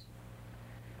of us.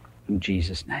 In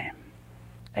Jesus' name,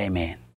 amen.